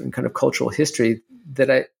life and kind of cultural history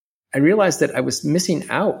that I realized that I was missing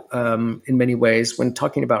out in many ways when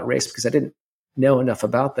talking about race because I didn't know enough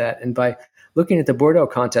about that. And by looking at the Bordeaux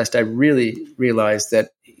contest, I really realized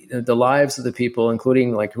that the lives of the people,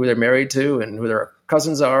 including like who they're married to and who their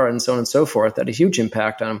cousins are and so on and so forth, had a huge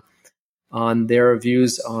impact on their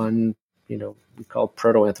views on, we call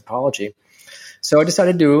proto-anthropology. So I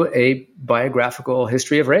decided to do a biographical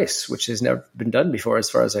history of race, which has never been done before as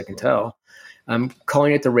far as I can tell. I'm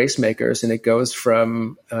calling it The Race Makers, and it goes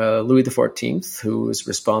from Louis XIV, who was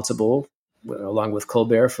responsible, along with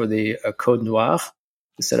Colbert, for the Code Noir,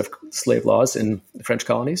 the set of slave laws in the French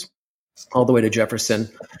colonies, all the way to Jefferson.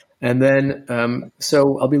 And then,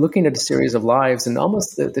 so I'll be looking at a series of lives, and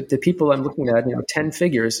almost the people I'm looking at, 10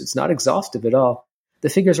 figures, it's not exhaustive at all. The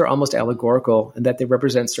figures are almost allegorical in that they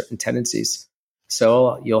represent certain tendencies.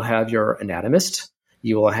 So you'll have your anatomist,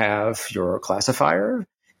 you will have your classifier,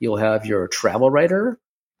 you'll have your travel writer,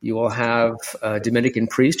 you will have a Dominican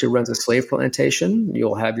priest who runs a slave plantation,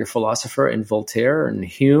 you'll have your philosopher in Voltaire and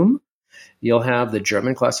Hume, you'll have the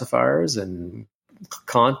German classifiers and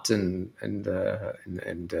Kant and or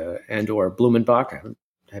Blumenbach.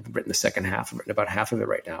 I haven't written the second half. I've written about half of it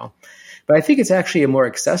right now. But I think it's actually a more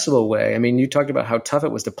accessible way. I mean, you talked about how tough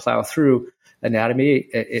it was to plow through anatomy.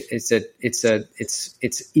 It's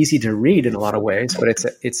easy to read in a lot of ways, but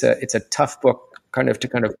it's a tough book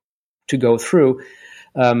to go through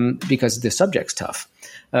because the subject's tough.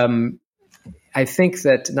 I think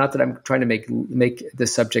that, not that I'm trying to make the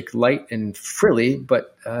subject light and frilly,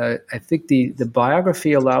 but I think the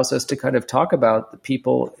biography allows us to kind of talk about the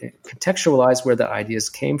people, contextualize where the ideas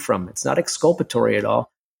came from. It's not exculpatory at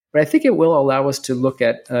all, but I think it will allow us to look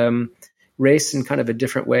at race in kind of a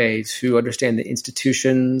different way, to understand the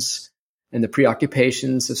institutions and the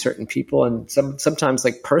preoccupations of certain people, and sometimes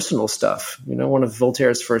like personal stuff. One of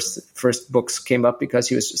Voltaire's first books came up because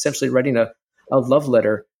he was essentially writing a love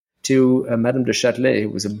letter to Madame de Châtelet, who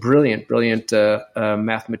was a brilliant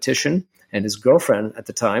mathematician and his girlfriend at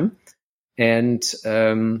the time. And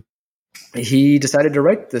he decided to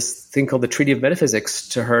write this thing called the Treaty of Metaphysics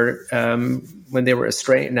to her when they were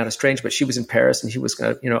not estranged, but she was in Paris and he was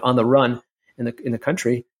on the run in the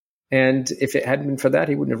country. And if it hadn't been for that,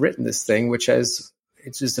 he wouldn't have written this thing,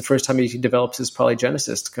 it's just the first time he develops his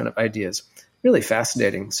polygenesis kind of ideas. Really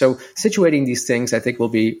fascinating. So situating these things, I think, will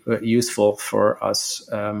be useful for us,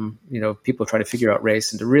 people trying to figure out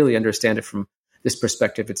race and to really understand it from this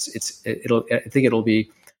perspective. I think it'll be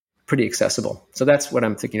pretty accessible. So that's what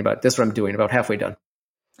I'm thinking about. That's what I'm doing. About halfway done.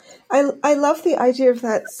 I love the idea of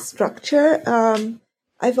that structure. One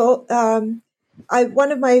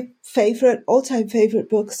of my all-time favorite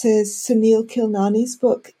books is Sunil Khilnani's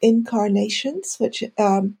book Incarnations, which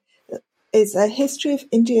is a history of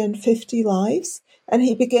India in 50 lives. And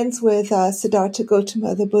he begins with Siddhartha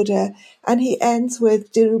Gautama, the Buddha, and he ends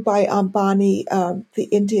with Dhirubhai Ambani, the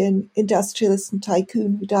Indian industrialist and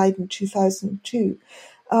tycoon who died in 2002.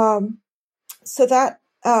 So that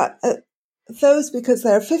those, because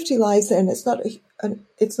there are 50 lives there, and it's not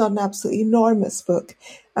an absolutely enormous book.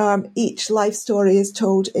 Each life story is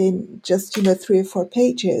told in just 3 or 4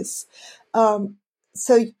 pages.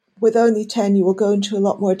 So with only 10, you will go into a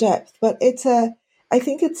lot more depth. But I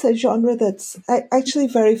think it's a genre that's actually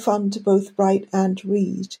very fun to both write and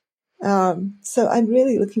read. So I'm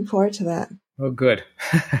really looking forward to that. Oh, good.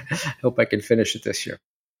 Hope I can finish it this year.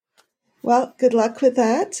 Well, good luck with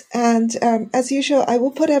that. And as usual, I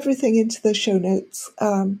will put everything into the show notes,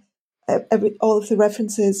 all of the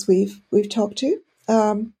references we've talked to.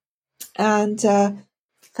 And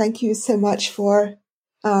thank you so much for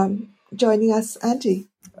joining us, Andy.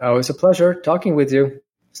 Oh, it was a pleasure talking with you.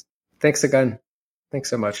 Thanks again. Thanks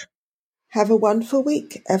so much. Have a wonderful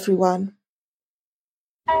week, everyone.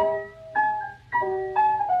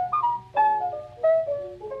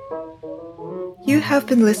 You have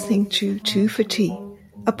been listening to Two for Tea,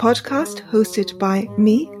 a podcast hosted by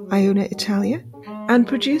me, Iona Italia, and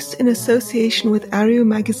produced in association with Ario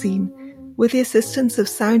Magazine, with the assistance of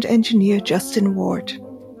sound engineer Justin Ward.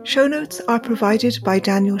 Show notes are provided by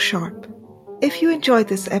Daniel Sharp. If you enjoyed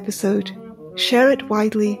this episode, share it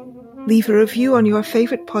widely, leave a review on your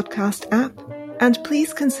favorite podcast app, and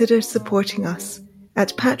please consider supporting us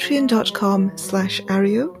at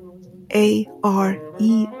patreon.com/Ario,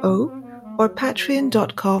 AREO, or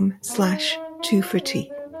patreon.com/2fortea.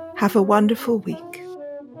 Have a wonderful week.